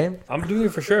shit, right? I'm doing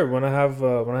it for sure when I have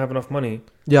enough money.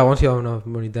 Yeah, once you have enough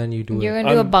money, then you do You're it.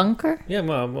 gonna do a bunker? Yeah, I'm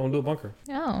gonna do a bunker.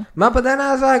 Oh. Man, but then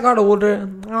as I got older,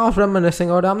 I was reminiscing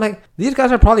about it. I'm like, these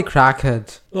guys are probably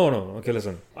crackheads. No. Okay,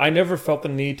 listen. I never felt the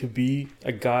need to be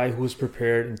a guy who's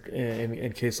prepared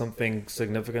in case something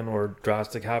significant or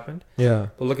drastic happened. Yeah,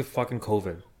 But look at fucking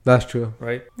COVID, that's true.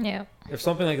 right? Yeah. If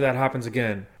something like that happens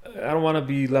again, I don't want to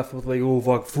be left with like, oh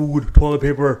fuck, food, toilet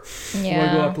paper. Yeah. Oh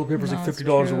my god, toilet paper's like No, it's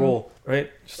 $50 a true. roll,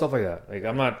 right? Stuff like that. Like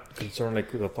I'm not concerned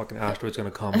like the fucking asteroid's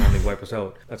gonna come and like wipe us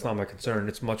out. That's not my concern.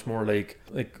 It's much more like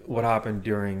what happened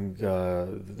during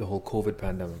the whole COVID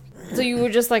pandemic. So you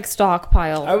would just like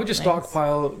stockpile? I would just things.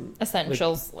 stockpile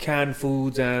Essentials. canned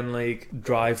foods and like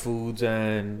dry foods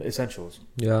and essentials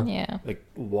Yeah. Yeah. like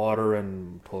water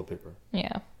and toilet paper.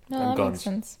 Yeah. No, And that guns. makes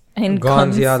sense. And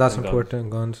Guns, yeah, that's And important.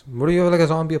 Guns. What do you have like a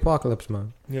zombie apocalypse,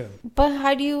 man? Yeah. But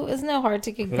how do you? Isn't it hard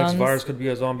to get The guns? next virus could be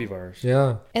a zombie virus.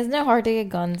 Yeah. Isn't it hard to get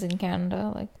guns in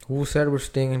Canada? Like, Who said we're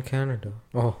staying in Canada?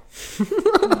 Oh,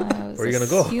 I was Where are you gonna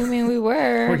go? assuming we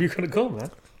Where were. are you gonna go, man?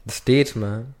 the states,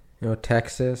 man. You know,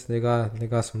 Texas. They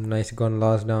got some nice gun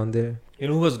laws down there. You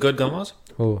know who has good gun laws?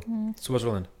 Oh,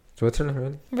 Switzerland. Switzerland,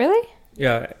 really? Really?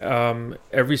 Yeah,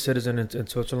 every citizen in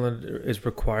Switzerland is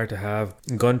required to have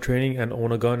gun training and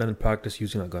own a gun and practice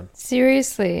using a gun.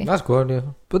 Seriously? That's good, yeah.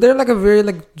 But they're like a very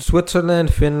like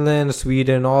Switzerland, Finland,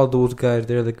 Sweden, all those guys.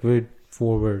 They're like very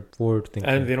forward thinking.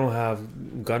 And they don't have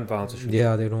gun violence issues.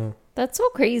 Yeah, they don't. That's so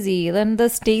crazy. Then the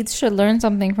states should learn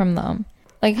something from them.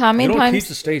 Like how You many don't times? teach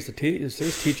the states. The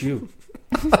states teach you.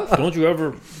 Don't you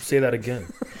ever say that again.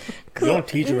 You don't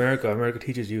teach America. America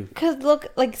teaches you. Because look,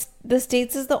 like the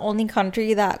states is the only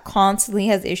country that constantly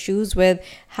has issues with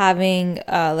having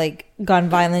like gun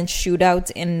violence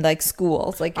shootouts in like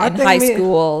schools, like I in think high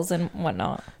schools and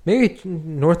whatnot. Maybe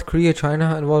North Korea,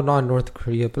 China. Well, not North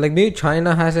Korea, but like maybe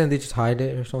China has it and they just hide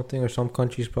it or something. Or some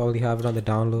countries probably have it on the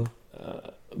down low.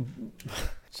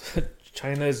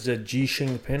 China is Xi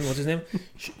Jinping. What's his name?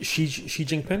 Xi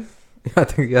Jinping. I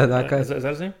think that guy. Is that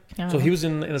his name? Yeah. So he was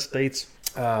in the States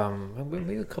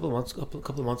maybe a couple of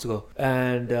months ago,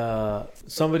 and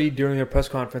somebody during a press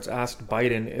conference asked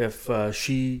Biden if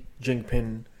Xi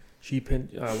Jinping,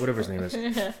 whatever his name is,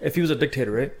 if he was a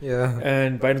dictator, right? Yeah.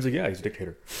 And Biden's like, yeah, he's a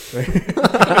dictator. Right?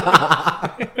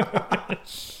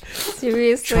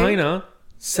 Seriously? China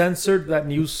censored that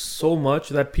news so much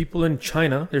that people in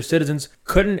China, their citizens,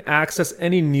 couldn't access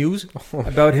any news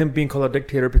about him being called a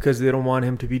dictator because they don't want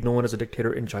him to be known as a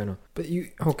dictator in China. But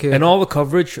okay. And all the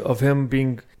coverage of him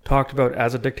being talked about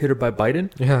as a dictator by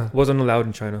Biden Yeah. wasn't allowed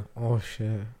in China. Oh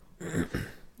shit. That's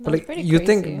But like, pretty you crazy.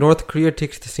 think North Korea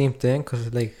takes the same thing?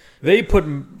 Because like, They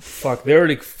they're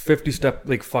like 50 step,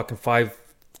 like fucking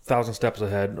 5,000 steps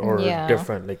ahead or Yeah.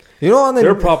 different. Like you know, on the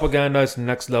their propaganda is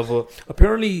next level.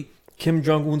 Apparently, Kim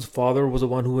Jong-un's father was the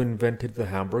one who invented the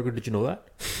hamburger. Did you know that?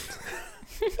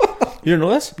 You didn't know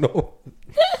this? no.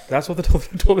 That's what they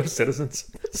told their citizens.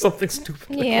 Something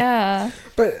stupid. Yeah.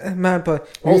 But man, but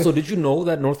Also, did you know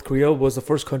that North Korea was the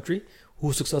first country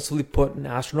who successfully put an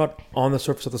astronaut on the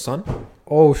surface of the sun?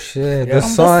 oh shit, Yeah. the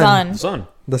sun, The sun.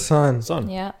 the sun. Sun.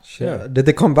 Yeah. Shit. Yeah. Did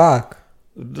they come back?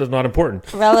 That's not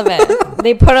important. Relevant.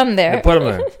 They put him there. They put him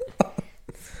there.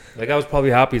 That guy was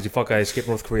probably happy as he fuck I escaped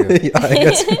North Korea. Yeah, I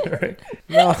guess. Right?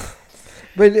 No.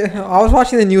 But I was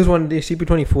watching the news one day,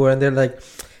 CP24, and they're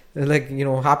like, you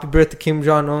know, happy birthday Kim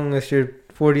Jong Un. It's your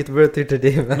 40th birthday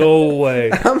today, man. No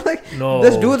way. I'm like, No.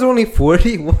 this dude's only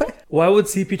 40. What? Why would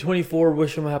CP24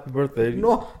 wish him a happy birthday?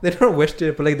 No, they don't wish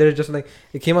it, but like they're just like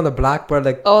it came on the blackboard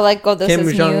like This Kim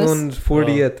is Jong news. Un's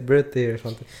 40th birthday or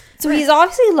something. So he's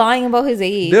obviously lying about his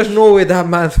age. There's no way that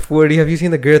man's 40. Have you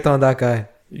seen the girth on that guy?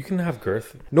 You can have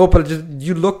girth. No, but just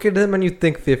you look at him and you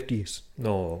think 50s.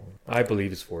 No, I believe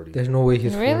he's 40. There's no way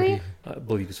he's Really? 40. I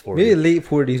believe he's 40. Maybe late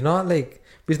 40s, not like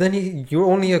because then you're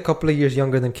only a couple of years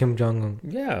younger than Kim Jong Un.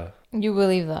 Yeah, You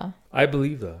believe that? I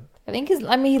believe that. I think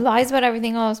he lies about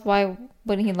everything else. Why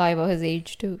wouldn't he lie about his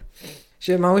age too?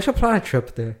 Shit, man, we should plan a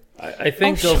trip there. I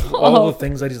think Oh, of shut all up. the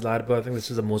things that he's lied about, I think this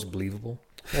is the most believable.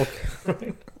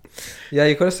 Okay. Yeah,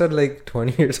 you could have said like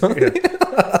 20 or something.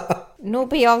 No,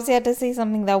 but he obviously had to say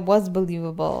something that was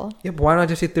believable. Yeah, but why not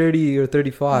just say 30 or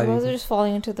 35? Those are just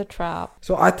falling into the trap.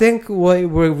 So I think what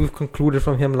we've concluded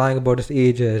from him lying about his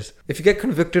age is if you get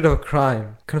convicted of a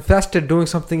crime, confess to doing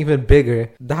something even bigger.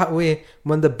 That way,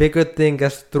 when the bigger thing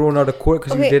gets thrown out of court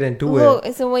because you didn't do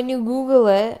it. So when you Google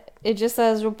it, It just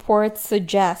says reports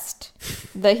suggest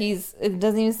that he's. It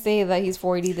doesn't even say that he's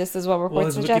 40. This is what Well, reports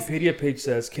his suggest. Wikipedia page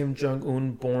says Kim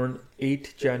Jong-un born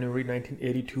 8 January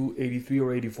 1982, 83,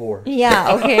 or 84.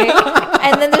 Yeah, okay.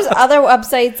 And then there's other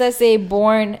websites that say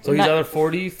born. So he's either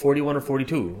 40, 41, or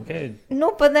 42. Okay.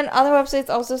 No, but then other websites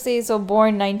also say so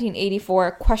born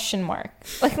 1984 question mark.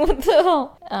 Like what the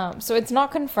hell? So it's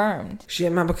not confirmed.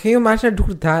 Shit, man, but can you imagine a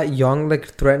dude that young, like,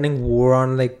 threatening war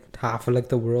on, like, half of, like,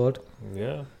 the world?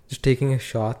 Yeah. Just taking a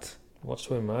shot. What's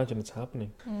to imagine it's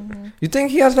happening? You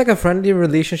think he has, like, a friendly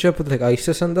relationship with, like,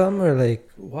 ISIS and them? Or, like...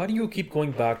 Why do you keep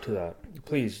going back to that?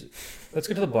 Please, let's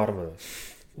get to the bottom of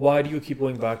this. Why do you keep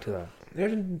going back to that?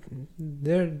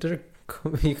 They're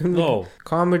you can No. make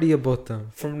comedy about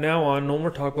them. From now on, no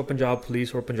more talk about Punjab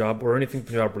police or Punjab or anything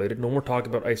Punjab related. No more talk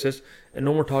about ISIS. And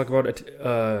no more talk about,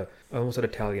 I almost said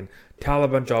Italian,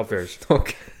 Taliban job fairs.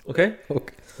 Okay. Okay?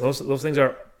 Okay. Those things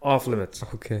are off limits.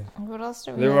 Okay. What else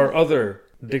do we There have? are other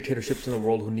dictatorships in the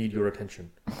world who need your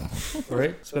attention.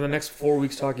 Alright? Spend the next 4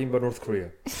 weeks talking about North Korea.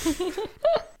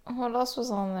 What else was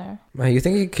on there? Man, you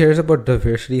think he cares about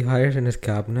diversity hires in his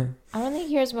cabinet? I don't think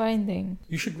he cares about anything.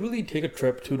 You should really take a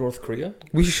trip to North Korea.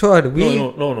 We should. We.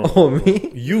 No. Oh,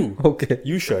 me? You. Okay.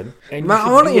 You should. And Man, you I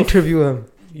should want to do a- interview him.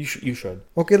 You should.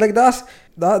 Okay, like that's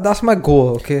my goal.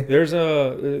 Okay. There's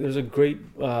a great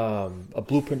a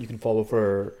blueprint you can follow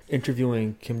for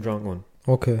interviewing Kim Jong Un.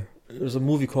 Okay. There's a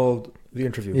movie called The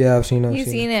Interview. Yeah, I've seen it. You've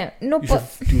seen it. No, You but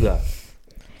should do that.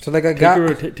 So like I Take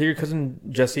got. take your cousin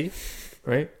Jesse,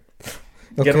 right?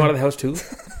 Okay. Get him out of the house too.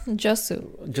 just so.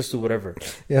 Just do whatever.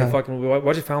 Yeah. And fucking, why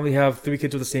does your family have 3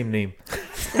 kids with the same name?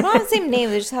 They don't have the same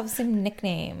name. They just have the same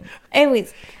nickname.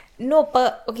 Anyways, no,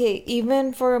 but okay.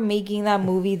 Even for making that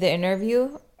movie, The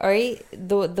Interview, alright,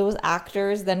 those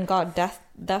actors then got death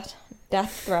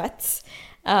threats,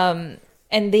 and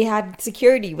they had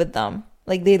security with them.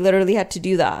 Like they literally had to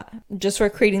do that just for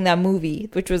creating that movie,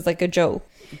 which was like a joke.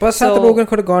 But Seth So- Rogen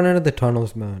could have gone into the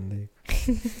tunnels, man.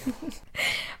 Like,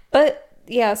 But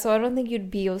yeah, so I don't think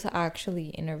you'd be able to actually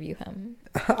interview him.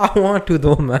 I want to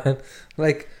though, man.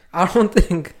 Like I don't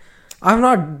think I've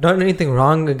not done anything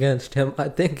wrong against him. I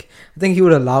think he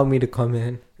would allow me to come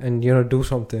in and do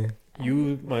something.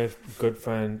 You, my good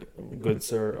friend, good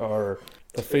sir, are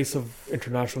the face of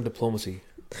international diplomacy.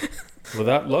 With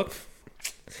that look,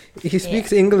 He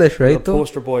speaks English, right? the Though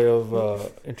poster boy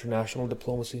of international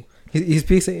diplomacy. he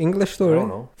speaks English, though, I right? don't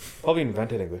know. Probably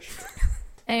invented English.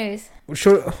 Anyways,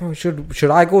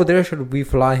 Should I go there? Should we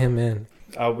fly him in?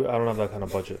 I don't have that kind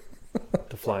of budget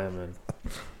to fly him in.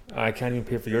 I can't even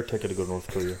pay for your ticket to go to North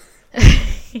Korea.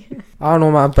 I don't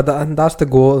know, man. But that's the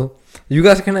goal. You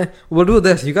guys we'll do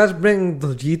this. You guys bring the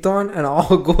Jeet on, and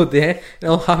I'll go there, and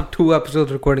I'll have 2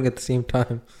 episodes recording at the same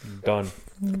time. Done.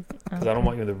 Because I don't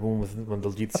want you in the room when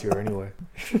Diljit's here anyway.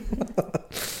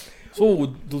 So,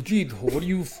 Diljit, what do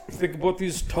you think about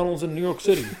these tunnels in New York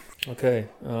City? Okay.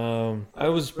 I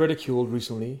was ridiculed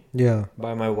recently Yeah.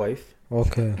 by my wife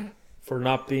Okay. for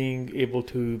not being able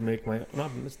to make I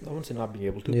wouldn't say not being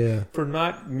able to. Yeah. For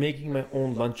not making my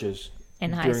own lunches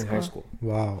in during high school.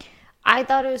 Wow. I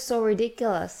thought it was so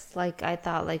ridiculous. Like, I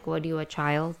thought, like, what are you, a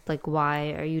child? Like,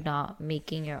 why are you not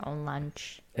making your own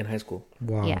lunch? In high school.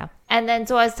 Wow. Yeah. And then,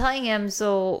 so I was telling him,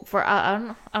 so for,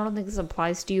 I don't think this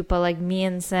applies to you, but like me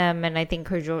and Sam, and I think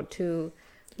Kerjot too,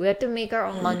 we had to make our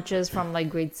own lunches from like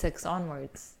grade 6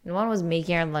 onwards. No one was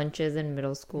making our lunches in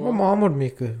middle school. My mom would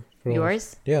make it. for us.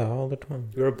 Yours? Yeah, all the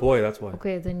time. You're a boy, that's why.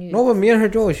 Okay, then you. No, but me and her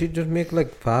Joe, she'd just make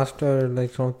like pasta or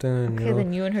like something. And, Okay,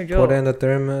 then you and her put it Joe. in the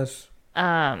thermos.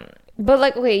 But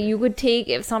like, okay, you could take,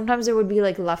 if sometimes there would be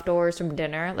like leftovers from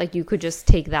dinner, like you could just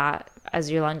take that as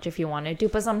your lunch if you wanted to.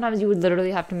 But sometimes you would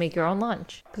literally have to make your own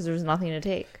lunch because there was nothing to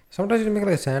take. Sometimes you make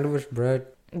like a sandwich bread.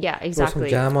 Yeah, Throw some exactly.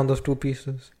 jam on those 2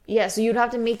 pieces. Yeah, so you'd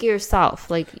have to make it yourself.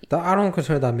 Like, I don't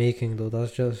consider that making though.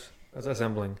 That's just That's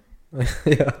assembling.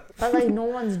 yeah. but like no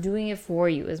one's doing it for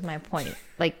you is my point.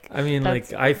 Like, I mean,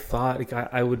 That's- like, I thought, like,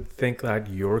 I would think that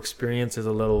your experience is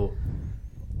a little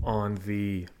on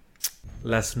the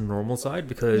less normal side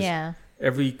because yeah.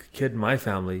 every kid in my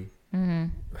family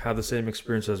had the same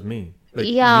experience as me. Like,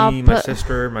 Yeah, me, my but-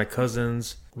 sister, my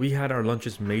cousins, we had our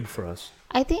lunches made for us.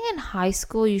 I think in high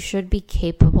school you should be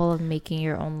capable of making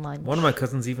your own lunch. One of my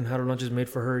cousins even had her lunches made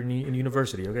for her in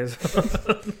university, okay?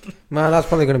 Man, that's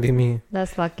probably gonna be me.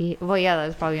 That's lucky. Well, yeah,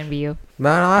 that's probably gonna be you.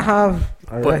 Man, I have.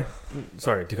 But,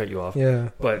 sorry to cut you off. Yeah.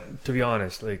 But to be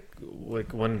honest, when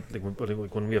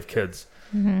we have kids,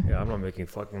 yeah, I'm not making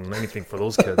fucking anything for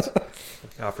those kids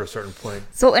after a certain point.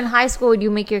 So in high school, would you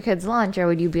make your kids lunch, or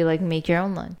would you be like make your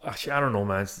own lunch? Actually, I don't know,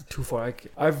 man. It's too far.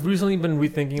 I've recently been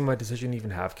rethinking my decision to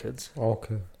even have kids.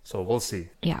 Okay. So we'll see.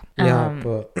 Yeah.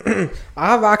 But I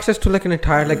have access to like an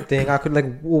entire like thing. I could like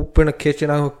open a kitchen.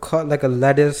 I would cut like a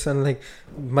lettuce and like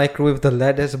microwave the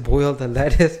lettuce, boil the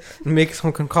lettuce, and make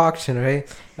some concoction. Right?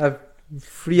 I have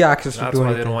free access to That's do why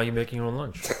anything. they don't want you making your own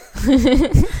lunch.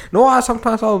 No,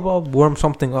 sometimes I'll warm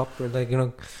something up or like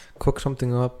cook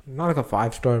something up. Not like a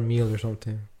 5-star meal or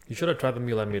something. You should have tried the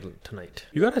meal I made tonight.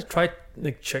 You gotta try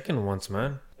like chicken once,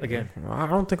 man. Again. I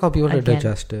don't think I'll be able to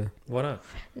digest it. Why not?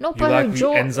 No, You but lack her the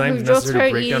Joe enzymes just necessary to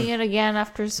started break eating down- it again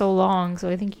after so long, so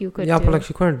I think you could. Yeah, do. but like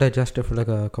she couldn't digest it for like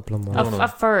a couple of months. No.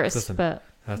 At first, Listen. but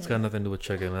That's got nothing to do with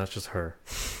chicken. That's just her.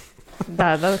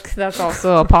 that's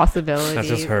also a possibility. That's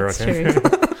just her, It's okay? true.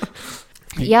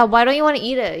 Yeah, why don't you want to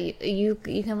eat it? You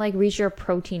can like reach your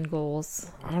protein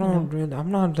goals. I don't really. I'm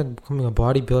not like becoming a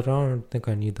bodybuilder. I don't think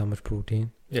I need that much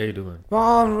protein. Yeah, you do, man.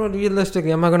 Well,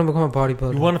 realistically, am I gonna become a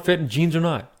bodybuilder? You want to fit in jeans or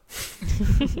not?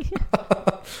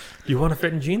 You want to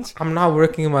fit in jeans? I'm not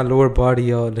working my lower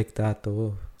body out like that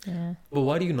though. Yeah. But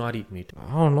why do you not eat meat?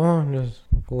 I don't know. Just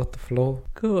go with the flow.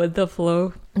 Go with the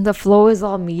flow. The flow is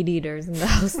all meat eaters in the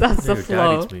house. That's the Your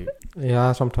flow. dad eats meat.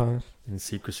 Yeah, sometimes. In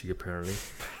secrecy, apparently.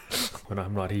 When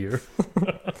I'm not here.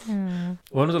 When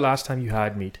was the last time you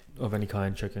had meat of any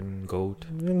kind? Chicken, goat?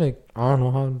 Like I don't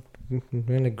know how.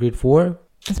 In like grade 4.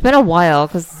 It's been a while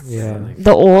because Yeah.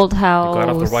 the old You house. got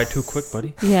off the ride too quick,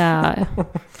 buddy. Yeah.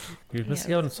 You're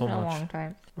missing out on so It's been a much. long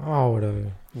time. Oh,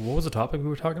 whatever. What was the topic we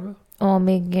were talking about? Oh,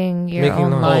 making your Making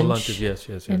own lunch. lunch Oh, lunches.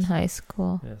 Yes. in high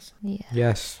school. Yes. Yeah.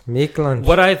 Yes, make lunch.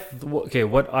 What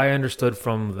I understood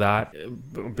from that,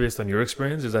 based on your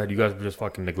experience, is that you guys were just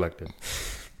fucking neglected.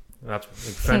 That's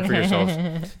fend for yourselves.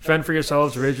 Fend for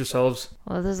yourselves. Raise yourselves.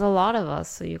 Well, there's a lot of us,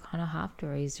 so you kind of have to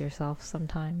raise yourself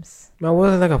sometimes. Man,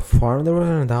 wasn't like a farm. There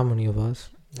wasn't that many of us.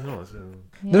 No, it's, There's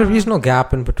a Yeah. reasonable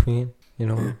gap in between. You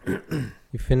know,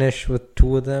 you finish with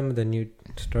 2 of them, then you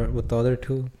start with the other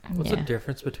 2. what's Yeah. the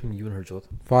difference between you and her, Jyot?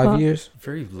 5 Huh? years.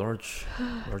 Very large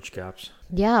gaps.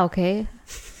 Yeah, okay.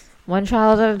 One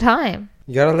child at a time.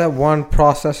 You gotta let one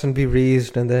process and be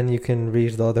raised, and then you can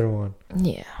raise the other one.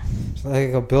 Yeah. It's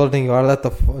like a building. You gotta let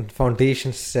the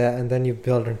foundation set, and then you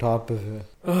build on top of it.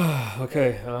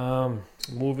 Okay.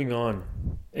 Moving on.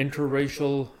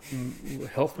 Interracial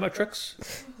health metrics.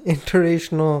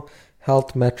 Interracial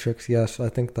health metrics. Yes, I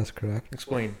think that's correct.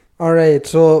 Explain. All right,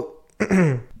 so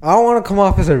I don't want to come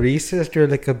off as a racist or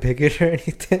like a bigot or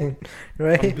anything, I'm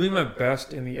right? doing my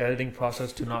best in the editing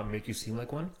process to not make you seem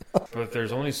like one, but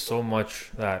there's only so much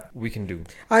that we can do.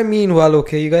 I mean, well,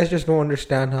 okay, you guys just don't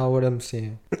understand what I'm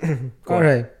saying. Go All on.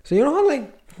 right, so you know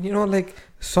how like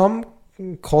some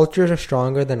cultures are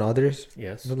stronger than others.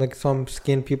 Yes. So, like some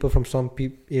skin people from some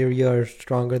area are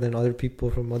stronger than other people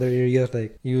from other areas.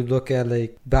 Like you look at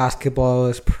like basketball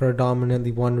is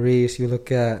predominantly one race. You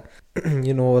look at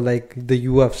like the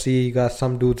UFC. You got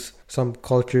some dudes, some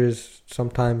cultures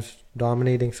sometimes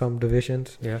dominating some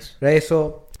divisions. Yes. Right.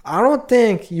 So I don't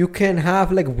think you can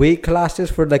have like weight classes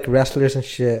for like wrestlers and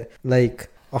shit. Like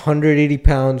 180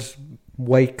 pounds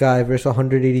white guy versus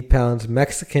 180 pounds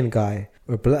Mexican guy.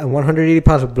 Or 180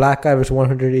 pounds of black guy versus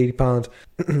 180 pounds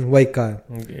white guy.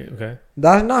 Okay.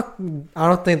 That's not. I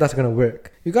don't think that's gonna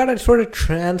work. You gotta sort of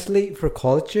translate for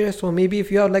culture. So maybe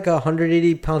if you have like a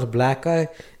 180 pounds black guy,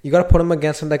 you gotta put him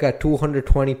against like a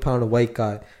 220 pound white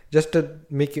guy, just to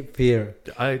make it fair.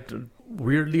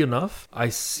 Weirdly enough, I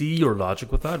see your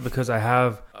logic with that because I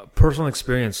have personal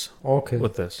experience Okay.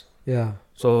 with this. Yeah.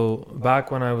 So back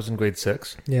when I was in grade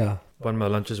 6, Yeah. when my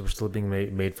lunches were still being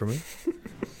made for me,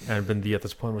 and Bindi at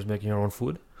this point was making her own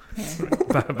food.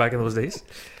 Back in those days,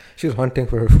 She was hunting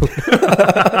for her food.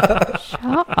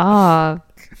 Shut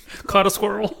up. caught a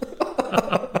squirrel.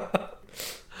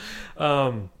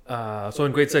 So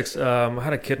in grade 6, I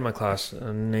had a kid in my class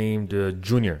named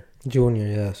Junior, Junior,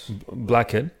 yes. black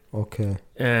kid, Okay.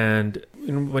 and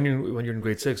when you're in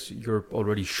grade 6, you're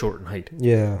already short in height.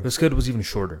 Yeah. This kid was even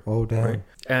shorter. Oh damn. Right.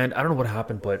 And I don't know what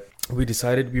happened, but we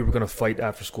decided we were gonna fight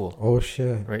after school, Oh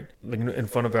shit. right? Like in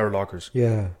front of our lockers.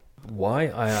 Yeah.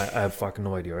 Why? I have fucking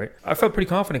no idea, right? I felt pretty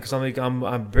confident because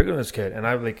I'm bigger than this kid, and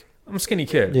I'm a skinny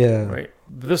kid, Yeah. right?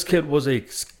 But this kid was a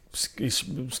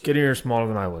skinnier, smaller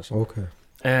than I was, Okay.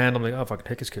 and I'm like, oh, fucking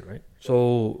take this kid, right?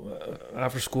 So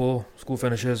after school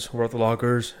finishes, we're at the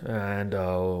lockers, and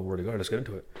where to go? Let's get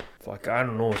into it. Fuck, I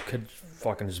don't know. This kid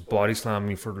fucking just body slammed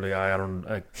me for the eye.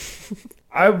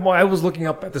 I was looking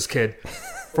up at this kid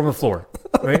from the floor,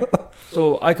 right?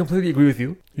 So I completely agree with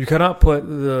you. You cannot put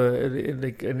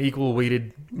an equal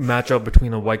weighted matchup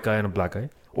between a white guy and a black guy,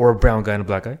 or a brown guy and a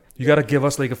black guy. You gotta give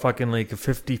us like a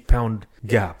 50-pound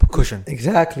gap cushion.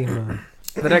 Exactly, man.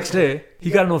 The next day, he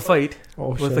got into a fight Oh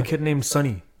with shit. a kid named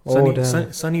Sonny.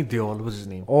 Sunny Deol was his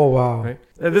name. Oh, wow. Right?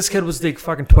 This kid was like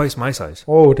fucking twice my size.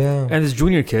 Oh, damn. And this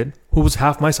junior kid, who was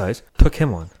half my size, took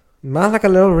him on. Man, like a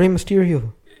little Rey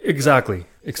Mysterio. Exactly.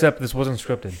 Except this wasn't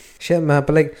scripted. Shit, man.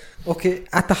 But like, okay,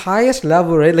 at the highest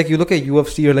level, right? Like you look at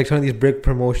UFC or like some of these big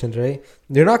promotions, right?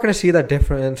 You're not going to see that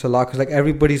difference a lot because like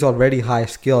everybody's already high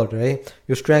skilled, right?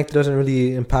 Your strength doesn't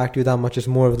really impact you that much. It's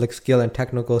more of like skill and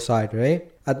technical side,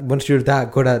 right? Once you're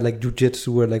that good at like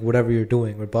jiu-jitsu or like whatever you're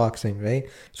doing or boxing, right?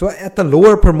 So at the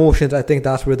lower promotions, I think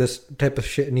that's where this type of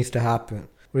shit needs to happen.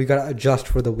 Where you got to adjust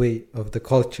for the weight of the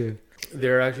culture.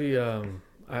 They're actually,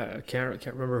 I can't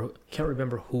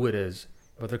remember who it is.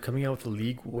 But they're coming out with a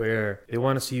league where they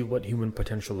want to see what human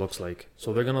potential looks like.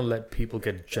 So they're gonna let people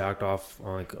get jacked off,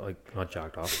 like not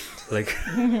jacked off, like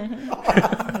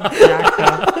Jacked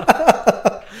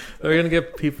up. they're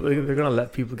gonna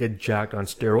let people get jacked on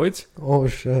steroids. Oh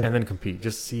shit! And then compete,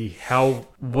 just see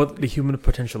what the human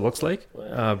potential looks like.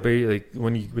 Like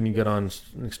when you get on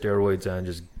steroids and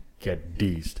just get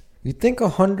deezed. You think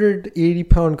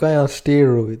 180-pound guy on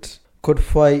steroids could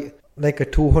fight like a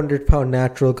 200-pound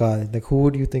natural guy? Like who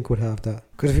would you think would have that?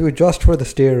 Because if you adjust for the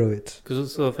steroids,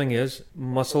 because the thing is,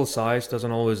 muscle size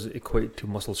doesn't always equate to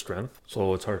muscle strength,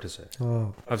 so it's hard to say.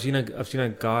 Oh, I've seen a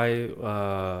guy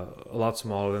a lot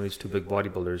smaller than these two big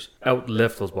bodybuilders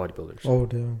outlift those bodybuilders. oh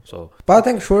damn. So, But I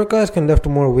think short guys can lift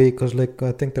more weight because like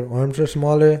I think their arms are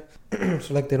smaller,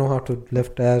 so like they don't have to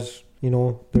lift as, you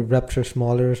know, the reps are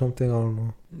smaller or something. I don't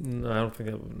know. no, I don't think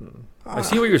I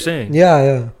see what you're saying.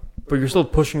 Yeah. But you're still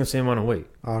pushing the same amount of weight.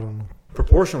 I don't know.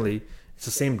 Proportionally, it's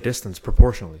the same distance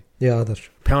proportionally. Yeah, that's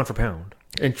true. Pound for pound.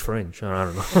 Inch for inch. I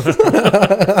don't know.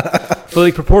 But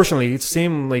like proportionally, it's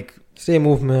same like... Same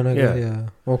movement, I guess. Yeah.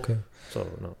 Okay. So,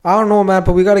 no. I don't know, man,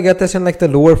 but we got to get this in like the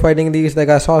lower fighting leagues. Like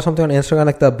I saw something on Instagram,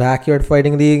 like the backyard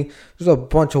fighting league. There's a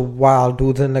bunch of wild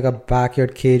dudes in like a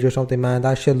backyard cage or something, man.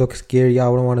 That shit looks scary. I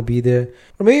wouldn't want to be there.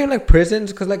 Or maybe even like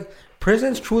prisons, because like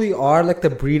prisons truly are like the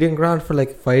breeding ground for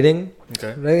like fighting.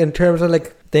 Okay. Right? In terms of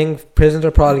like things, prisons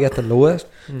are probably at the lowest.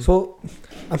 So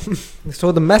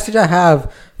the message I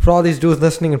have for all these dudes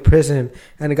listening in prison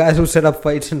and the guys who set up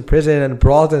fights in prison and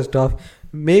brawls and stuff,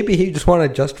 maybe he just want to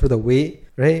adjust for the weight,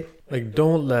 right? Like,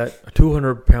 don't let a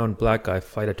 200-pound black guy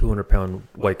fight a 200-pound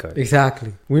white guy.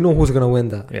 Exactly. We know who's going to win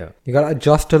that. Yeah. You got to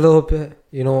adjust a little bit,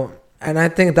 you know. And I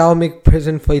think that will make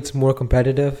prison fights more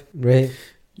competitive, right?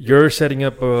 You're setting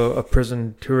up a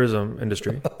prison tourism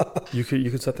industry. You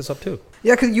could set this up too.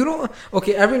 Yeah, because you don't...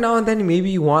 Okay, every now and then maybe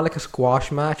you want like a squash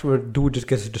match where dude just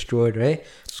gets destroyed, right?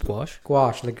 Squash,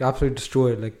 like absolutely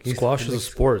destroyed. Like squash is a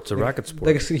sport. It's a racket sport.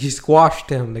 Like he squashed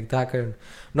him, like that kind of...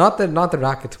 Not the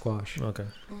racket squash. Okay.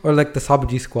 Or like the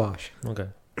sabji squash. Okay.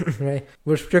 Right?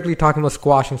 We're strictly talking about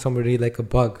squashing somebody like a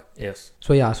bug. Yes.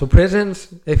 So yeah, so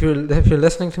prisons, if you're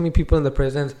listening to me, people in the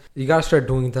prisons, you gotta start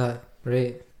doing that,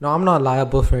 right? No, I'm not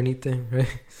liable for anything,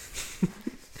 right?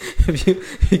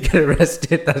 if you get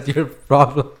arrested, that's your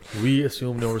problem. We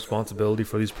assume no responsibility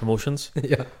for these promotions.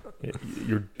 Yeah.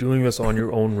 You're doing this on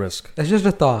your own risk. It's just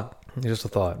a thought. It's just a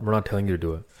thought. We're not telling you to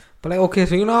do it. But like, okay,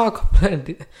 so you know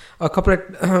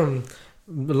a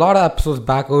lot of episodes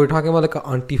back, we were talking about like an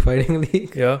auntie fighting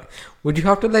league. Yeah. Would you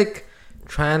have to like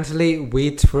translate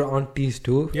weights for aunties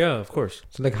too? Yeah, of course.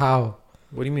 So like how?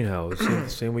 What do you mean how? It's the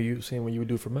same way you would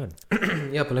do for men.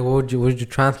 Yeah, but like what would you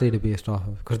translate it based off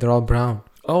of? Because they're all brown.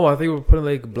 Oh, I think we're putting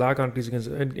like black aunties against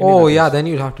Indian aunties. Yeah, aunties. then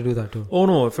you'd have to do that too. Oh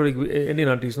no, for like Indian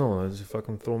aunties, no, just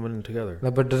fucking throw them in together.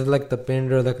 Like, but does like the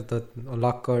pind or like the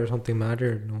alaka or something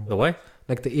matter? No. The what?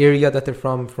 Like the area that they're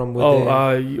from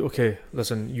within. Okay.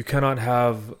 Listen, you cannot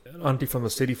have an auntie from the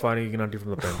city fighting an auntie from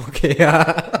the pen. Okay,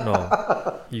 yeah.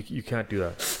 No, you can't do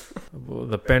that.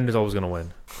 The pen is always gonna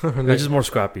win. They're just more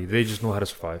scrappy. They just know how to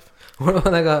survive. What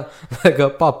about like a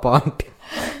papa auntie?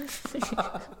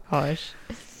 Gosh.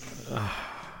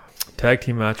 Tag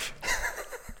team match.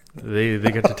 They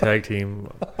get to tag team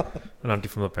an auntie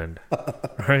from the pen.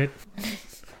 Right?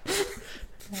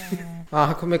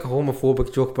 I could make a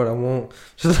homophobic joke, but I won't.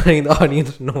 Just letting the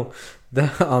audience know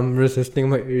that I'm resisting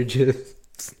my urges.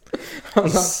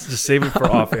 Just save it for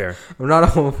off air. I'm not a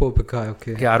homophobic guy,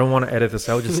 okay? Yeah, I don't want to edit this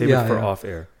out. Just save it for off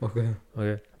air. Okay.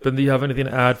 But do you have anything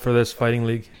to add for this fighting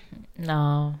league?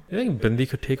 No. You think Bindi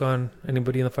could take on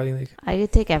anybody in the fighting league? I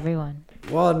could take everyone.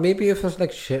 Well, maybe if it's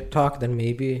like shit talk, then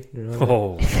maybe. You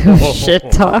know, Oh.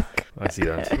 Shit talk. I see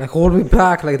that. like hold me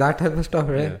back, like that type of stuff,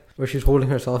 right? Yeah. Where she's holding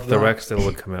herself The back. Rex still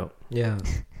would come out. Yeah.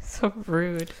 So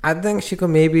rude. I think she could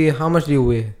maybe... How much do you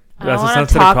weigh? I don't want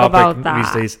to talk about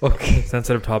that. these days. Okay.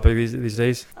 Sensitive topic these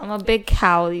days. I'm a big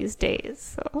cow these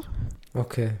days, so.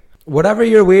 Okay. Whatever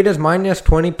your weight is, mine is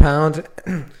 20 pounds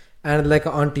and like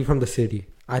an auntie from the city.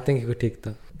 I think you could take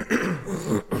that.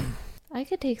 I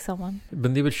could take someone.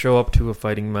 Then they would show up to a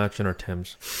fighting match in our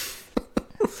Timbs.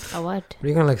 A what? Are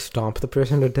you gonna like stomp the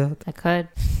person to death? I could.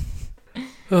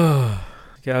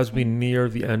 As we near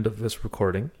the end of this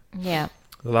recording, Yeah.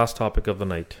 the last topic of the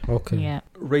night. Okay. Yeah.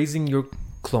 Raising your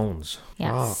clones.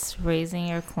 Yes. Raising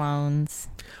your clones.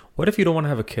 What if you don't want to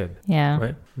have a kid? Yeah.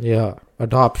 Right? Yeah.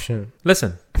 Adoption.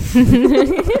 Listen.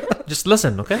 Just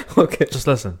listen, okay? Okay. Just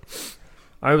listen.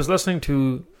 I was listening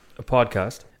to a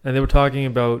podcast, and they were talking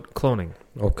about cloning,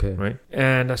 Okay. right?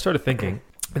 And I started thinking,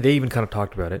 they even kind of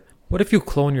talked about it. What if you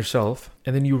clone yourself,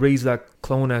 and then you raise that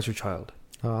clone as your child?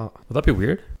 Would that be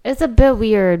weird? It's a bit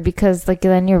weird because like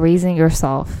then you're raising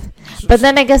yourself. But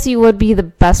then I guess you would be the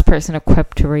best person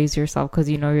equipped to raise yourself because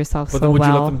you know yourself But so then would you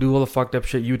let well. them do all the fucked up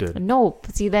shit you did? No,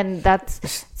 see then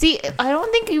that's see. I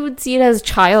don't think you would see it as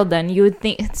child. Then you would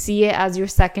see it as your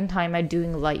second time at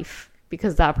doing life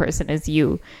because that person is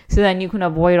you. So then you can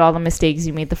avoid all the mistakes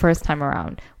you made the first time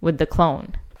around with the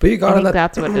clone. But you I gotta think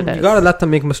that's what it is. You gotta let them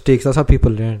make mistakes. That's how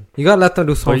people learn. You gotta let them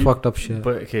do some But you- fucked up shit.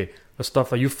 But okay, the stuff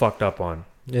that you fucked up on,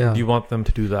 Yeah. do you want them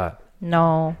to do that?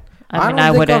 No, I don't mean I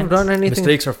think wouldn't. I've done anything.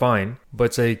 Mistakes are fine, but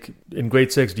it's like in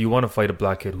grade 6, do you want to fight a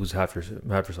black kid who's half your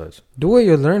size? Do it.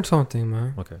 You learn something,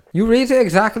 man. Okay. You raise it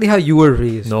exactly how you were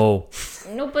raised. No.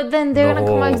 No, but then they're gonna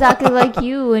No. come out exactly like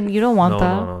you, and you don't want No,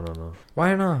 that. no.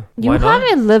 Why not? You Why not?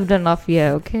 haven't lived enough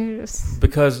yet, okay? Just-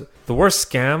 Because the worst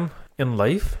scam in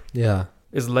life Yeah.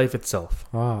 is life itself.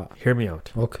 Hear me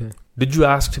out. Okay. Did you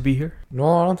ask to be here? No,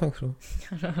 I don't think so.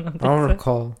 I don't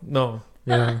recall. No.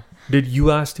 Yeah. Did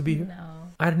you ask to be here? No.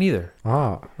 I didn't either,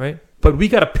 Ah. right? But we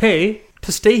gotta pay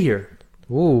to stay here.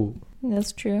 Ooh.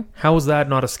 That's true. How is that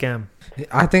not a scam?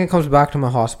 I think it comes back to my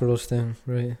hospitals thing,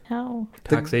 right? How?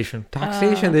 Taxation.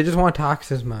 Taxation. They just want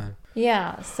taxes, man.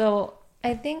 Yeah, so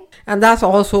I think And that's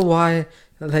also why,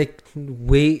 like,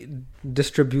 weight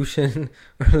distribution,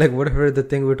 or like whatever the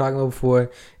thing we were talking about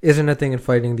before, isn't a thing in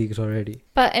fighting leagues already.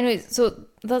 but anyways, so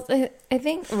that's I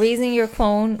think raising your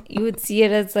clone, you would see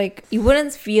it as like you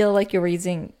wouldn't feel like you're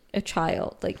raising a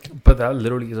child. Like But that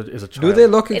literally is a child. Do they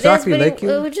look it is, exactly but like it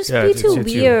you? would just Yeah, be it's too you.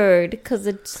 weird because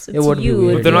it's would be you.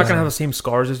 weird, But they're not Yeah. gonna have the same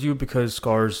scars as you because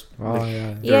scars. Oh, like,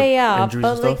 yeah. Yeah, yeah, injuries but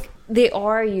and stuff. like they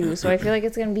are you, so I feel like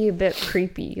it's gonna be a bit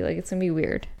creepy. Like it's gonna be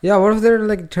weird. Yeah, what if they're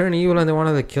like turn evil and they want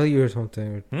to like kill you or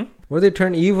something? Hmm? What if they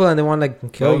turn evil and they want to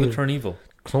like kill Oh, you? they turn evil.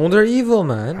 Clones are evil,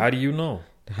 man. How do you know?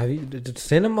 Have you? It's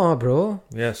cinema, bro.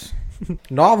 Yes.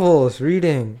 Novels,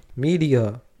 reading,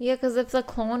 media. Yeah, because if the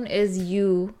clone is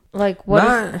you, like what?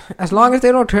 Man, as long as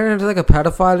they don't turn into like a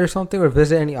pedophile or something or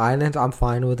visit any islands, I'm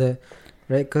fine with it.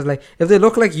 Right? Because like if they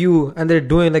look like you and they're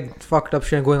doing like fucked up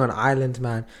shit and going on islands,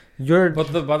 man, you're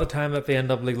But by the time that they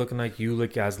end up like looking like you,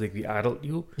 like as like the adult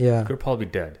you, yeah you're probably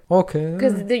dead. okay.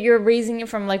 Because you're raising it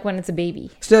from like when it's a baby.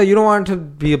 Still, you don't want to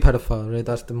be a pedophile, right?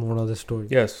 That's the moral of the story.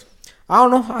 Yes. I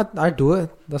don't know. I do it.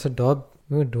 That's a dub.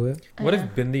 We would do it. What if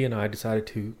Bindi and I decided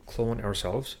to clone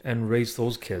ourselves and raise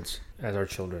those kids as our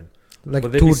children? Like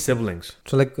Would they two. be siblings?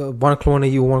 So like one clone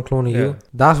of you, one clone of Yeah. you.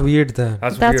 That's weird then.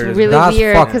 That's That's weird. really That's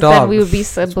weird fucked because then up. we would be weird.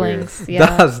 siblings.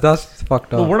 Yeah. That's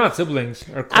fucked No, up. we're not siblings.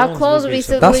 Our clones would be That's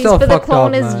siblings, still but the fucked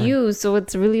clone up, is man. you, so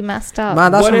it's really messed up.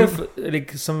 Man, that's What some- if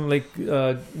like some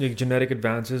like genetic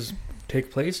advances take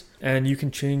place and you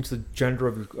can change the gender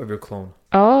of your clone?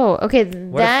 Oh, okay.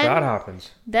 What if that Then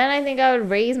happens? I think I would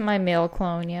raise my male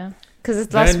clone. Yeah, because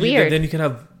it's less Then weird. then you can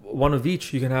have one of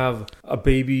each. You can have a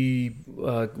baby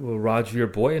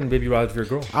Rajveer boy and a baby Rajveer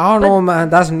girl. I don't know, man.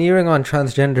 That's nearing on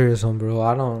transgenderism, bro.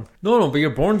 I don't. No, but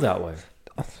you're born that way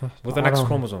with an I X don't-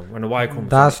 chromosome and a Y chromosome.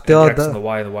 That's and still the X the- and the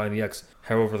Y and the Y and the X.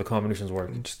 However, the combinations work.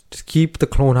 Just keep the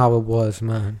clone how it was,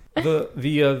 man.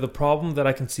 The problem that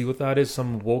I can see with that is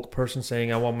some woke person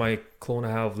saying I want my clone to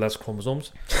have less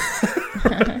chromosomes.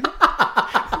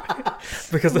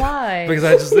 because Why? because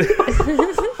I just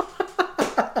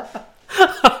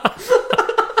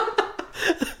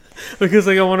because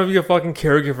like I want to be a fucking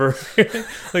caregiver.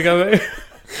 like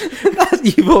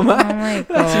That's evil, Oh man. my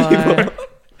That's evil.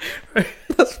 god!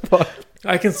 That's fucked.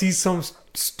 I can see some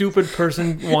stupid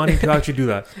person wanting to actually do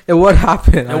that. It would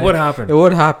happen. It would happen. It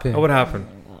would happen. It would happen.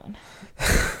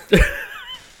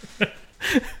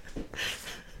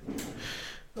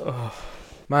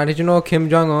 Man, did you know Kim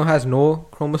Jong Un has no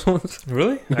chromosomes?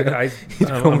 Really? Yeah.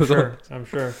 I'm chromosome. sure. I'm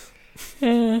sure.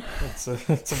 It's a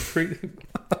pretty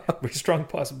strong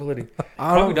possibility. I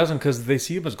Probably don't. doesn't because they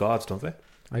see them as gods, don't they?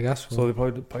 I guess so. So they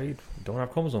probably don't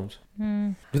have chromosomes.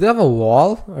 Hmm. Do they have a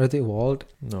wall? Or are they walled?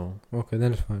 No. Okay,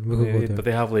 then it's fine. We could go there. But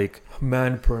they have like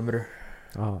man perimeter.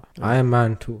 I am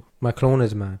man too. My clone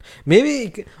is man.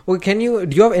 Maybe. Okay, do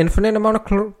you have infinite amount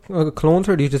of clones,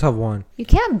 or do you just have one? You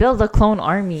can't build a clone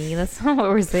army. That's not what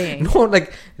we're saying. No,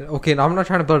 like, okay, now I'm not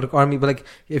trying to build an army, but like,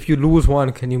 if you lose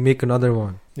one, can you make another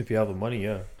one? If you have the money,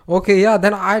 yeah. Okay, yeah,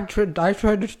 then I tried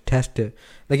to test it.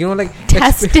 Like, you know, like...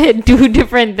 Test it. Do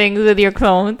different things with your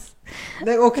clones.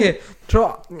 Like, okay,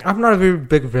 so I'm not a very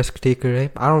big risk taker,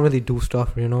 right? I don't really do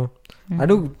stuff, you know? I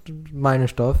do minor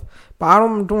stuff, but I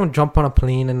don't jump on a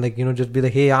plane and, like, you know, just be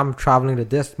like, hey, I'm traveling to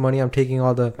this money, I'm taking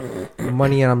all the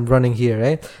money and I'm running here,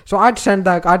 right? So I'd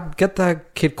get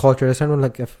that kid culture. I send one,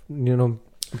 like, if, you know...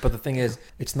 But the thing is,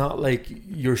 it's not like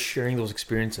you're sharing those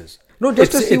experiences. No,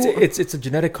 just it's a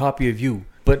genetic copy of you,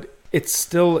 but it's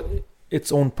still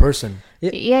its own person.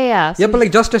 Yeah. So but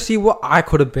like just to see what I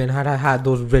could have been had I had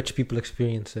those rich people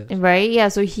experiences. Right? Yeah.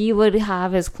 So he would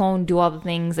have his clone do all the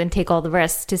things and take all the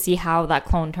risks to see how that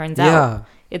clone turns out.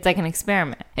 It's like an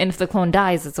experiment. And if the clone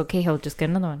dies, it's okay. He'll just get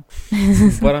another one.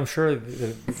 But I'm sure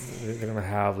they're going to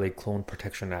have like clone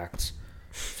protection acts.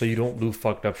 So you don't do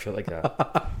fucked up shit like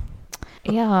that.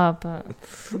 Yeah, but...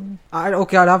 I'd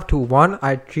have two. One,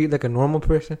 I'd treat like a normal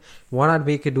person. One, I'd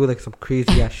make it do like some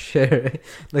crazy ass shit, right?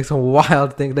 Like some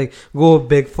wild thing, like go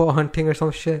Bigfoot hunting or some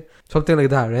shit. Something like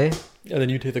that, right? Yeah, then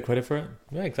you take the credit for it?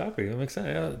 Yeah, exactly. That makes sense.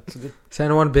 Yeah, it's good.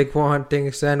 Send one Bigfoot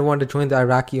hunting, send one to join the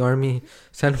Iraqi army,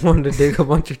 send one to dig a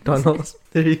bunch of tunnels.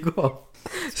 There you go.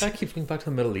 This guy keeps going back to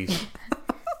the Middle East.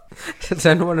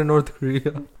 Send one to North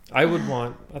Korea. I would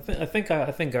want. I think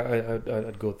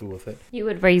I'd go through with it. You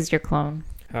would raise your clone.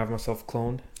 Have myself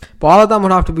cloned. But all of them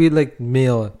would have to be like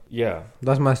male. Yeah,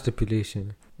 that's my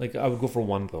stipulation. Like I would go for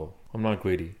one though. I'm not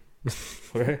greedy.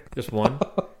 Okay, just one.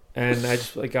 And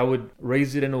I would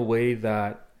raise it in a way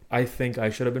that I think I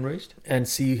should have been raised, and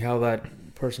see how that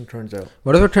person turns out.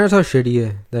 What if it turns out shitty?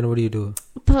 Yeah, then what do you do?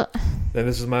 But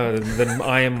then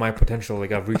I am my potential.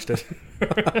 Like I've reached it.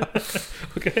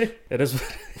 Okay, it is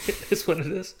what it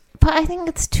is. But I think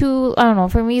it's too. I don't know.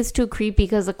 For me, it's too creepy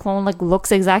because the clone like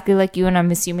looks exactly like you, and I'm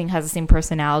assuming has the same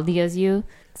personality as you.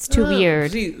 It's too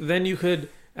weird. See, then you could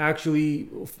actually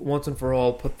once and for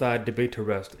all put that debate to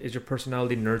rest. Is your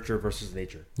personality nurture versus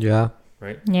nature? Yeah.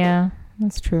 Right. Yeah,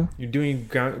 that's true. You're doing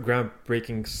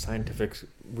groundbreaking scientific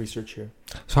research here.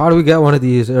 So how do we get one of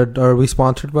these? Are we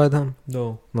sponsored by them?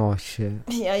 No. Oh shit.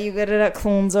 Yeah, you get it at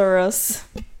Clones R Us.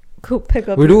 Go pick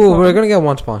up. We do. We're gonna get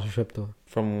one sponsorship though.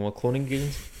 From cloning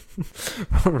games.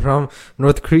 From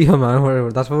North Korea, man.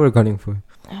 That's what we're gunning for.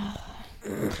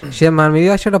 Shit, man.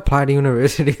 Maybe I should apply to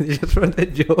university just for the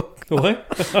joke.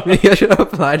 What? Maybe I should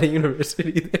apply to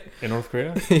university there. In North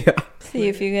Korea? Yeah. See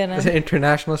if you get As an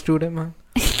international student, man.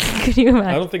 Could you imagine?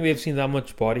 I don't think they've seen that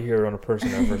much body hair on a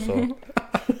person ever, so.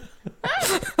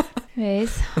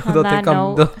 Anyways, on that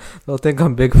note, they'll think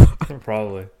I'm big.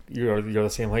 Probably. You're the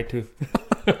same height too.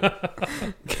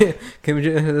 The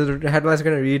headline's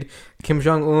gonna read: Kim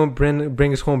Jong-un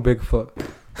brings home Bigfoot.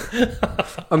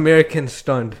 American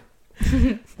stunned.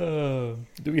 Do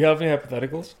we have any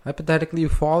hypotheticals? Hypothetically, you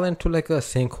fall into like a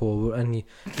sinkhole and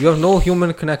you have no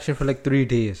human connection for like 3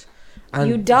 days. And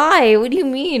you die. What do you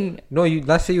mean? No,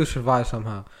 let's say you survive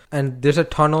somehow, and there's a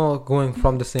tunnel going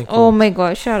from the sinkhole. Oh my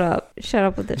god! Shut up! Shut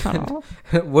up with the tunnel.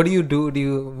 What do you do?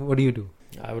 What do you do?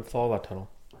 I would follow that tunnel.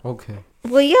 Okay.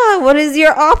 Well, yeah. What is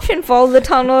your option? Follow the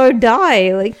tunnel or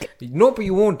die? Like no, but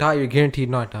you won't die. You're guaranteed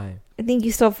not dying. I think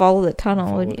you still follow the tunnel.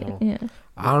 Follow the tunnel. Yeah.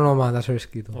 I don't know, man. That's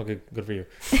risky though. Okay, good for you.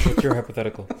 What's your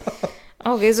hypothetical?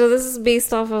 Okay, so this is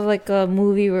based off of like a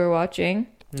movie we're watching.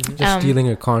 Mm-hmm. Just stealing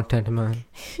your content, man.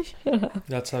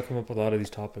 That's how I come up with a lot of these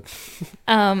topics.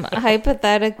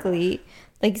 Hypothetically,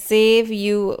 like say if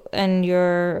you and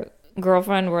your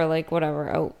girlfriend were like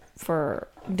whatever out for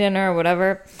dinner or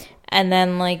whatever, and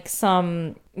then like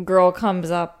some girl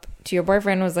comes up to your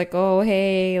boyfriend and was like, oh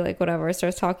hey, like whatever,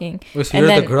 starts talking. Wait, so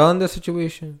you're the girl in this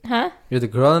situation? Huh? You're the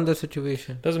girl in this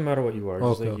situation? Doesn't matter what you are. Okay,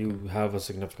 just like okay. you have a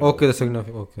significant. Okay, the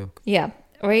significant. Okay. Yeah.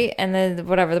 Right? And then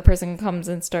whatever, the person comes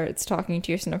and starts talking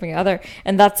to your significant other,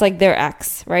 and that's like their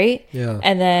ex, right? Yeah.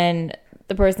 And then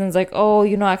the person's like, oh,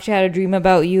 you know, I actually had a dream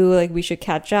about you, like we should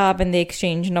catch up, and they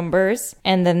exchange numbers,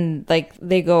 and then like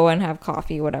they go and have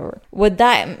coffee, whatever. Would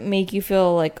that make you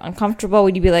feel like uncomfortable?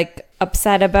 Would you be like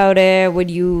upset about it? Would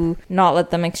you not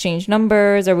let them exchange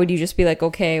numbers, or would you just be like,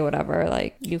 okay, whatever,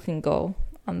 like you can go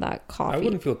on that coffee? I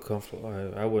wouldn't feel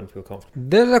comfortable. I wouldn't feel comfortable.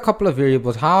 There's a couple of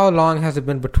variables. How long has it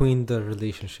been between the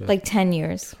relationship? Like 10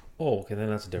 years. Oh, okay, then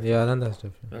that's different. Yeah, then that's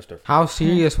different. That's different. How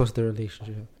serious was the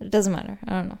relationship? It doesn't matter.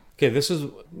 I don't know. Okay, this is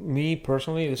me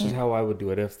personally. This is how I would do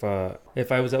it. If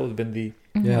I was out with Bindi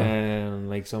Yeah. and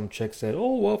like some chick said,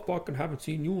 "Oh well, fucking haven't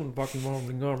seen you in fucking long,"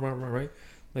 right?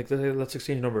 Like let's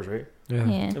exchange numbers, right? Yeah.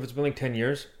 Yeah. If it's been like 10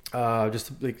 years,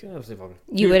 just like let's say fucking.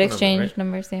 You here's would my exchange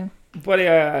number, right? numbers, yeah. But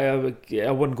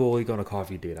I wouldn't go like on a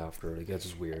coffee date after. Like that's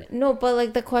just weird. No, but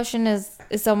like the question is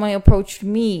someone approached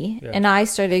me and I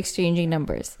started exchanging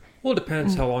numbers. Well, it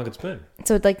depends how long it's been.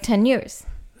 So it's like 10 years.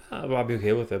 I'll be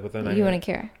okay with it, but then You wouldn't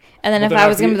care. And then Well, if then I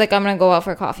was after going to you- be like, I'm going to go out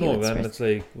for coffee. no, with this then person. it's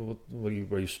like,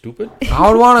 what are you stupid? I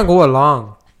would want to go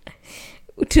along.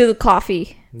 To the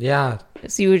coffee. Yeah.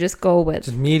 So you would just go with.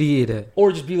 Just mediate it.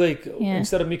 Or just be like, Yeah.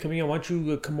 instead of me coming in, why don't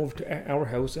you come over to our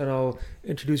house and I'll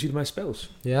introduce you to my spouse?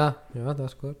 Yeah. Yeah,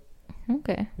 that's good.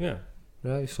 Okay. Yeah.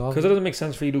 Yeah, you solved Because it it. doesn't make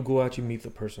sense for you to go out and meet the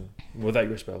person without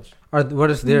your spouse. Or what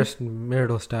is their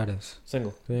marital status?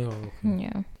 Single. Okay.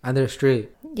 Yeah. And they're straight.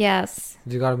 Yes.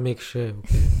 You gotta make sure,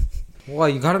 okay? Well,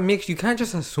 you gotta make you can't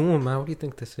just assume, man. What do you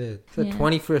think this is? It's the Yeah.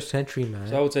 21st century, man.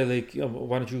 So I would say, like,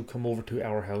 why don't you come over to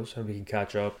our house and we can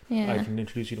catch up? Yeah. I can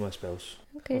introduce you to my spouse.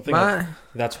 I Okay. think that's, Man,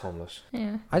 that's harmless.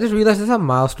 Yeah. I just realized this is a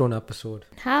milestone episode.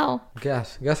 How?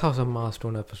 Guess how it's a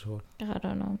milestone episode. I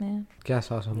don't know, man. Guess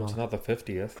how it's a It's milestone. not the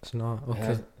 50th. It's not. It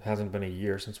Okay. hasn't been a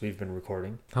year since we've been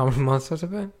recording. How many months has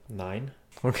it been? 9.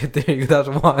 Okay, there you go.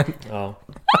 That's one. Oh.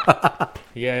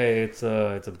 Yeah, it's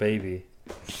a baby.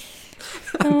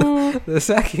 The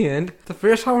second, the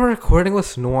first time we're recording was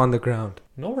snow on the ground.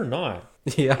 No, we're not.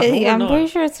 Yeah. I'm not. pretty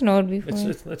sure it snowed before.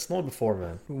 It snowed before,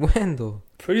 man. When though?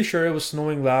 Pretty sure it was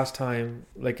snowing last time,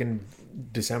 like in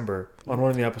December, on one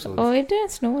of the episodes. Oh, it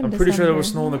didn't snow in I'm pretty sure there was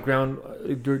December. snow on the ground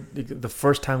the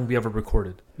first time we ever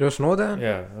recorded. There was snow then?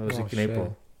 Yeah, it was Oh, like in shit.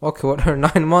 April. Okay, what are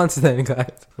 9 months then, guys?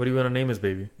 What do you want to name his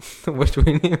baby? What should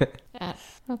we name it?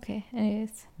 Okay,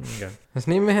 anyways. Okay. Let's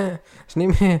name it.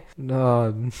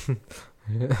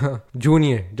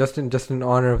 Junior, just in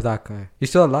honor of that guy. You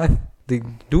still alive? The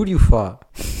dude you fought.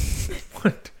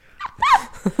 What?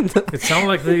 It sounded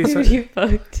like the You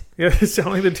fucked. yeah. It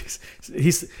sounded like That's what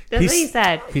he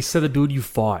said. he said the dude you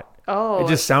fought. Oh. It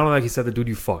just sounded like he said the dude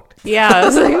you fucked. Yeah, I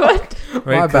was like, what?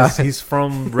 Right? My 'Cause bad. he's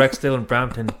from Rexdale and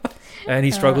Brampton, and he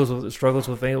struggles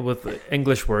with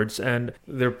English words and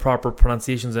their proper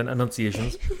pronunciations and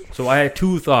enunciations. So I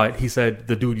too thought he said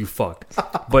the dude you fucked,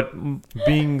 but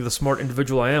being the smart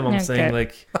individual I am, I'm Okay. saying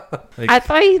like I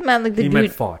thought he meant like the he dude.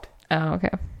 meant fought. Oh, okay.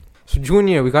 So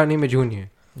Junior, we gotta name it Junior.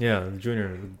 Yeah, the junior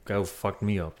the guy who fucked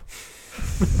me up.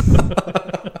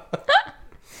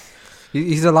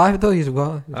 He's alive though. He's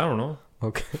well. I don't know.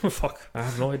 Okay. Fuck, I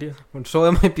have no idea. So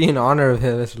it might be in honor of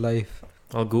his life.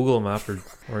 I'll Google him after.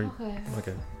 Or Okay.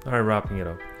 okay, all right, wrapping it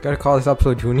up. Gotta call this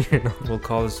episode Junior now. We'll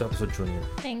call this episode Junior.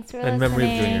 Thanks for In listening.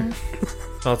 memory of Junior.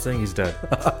 Not saying he's dead.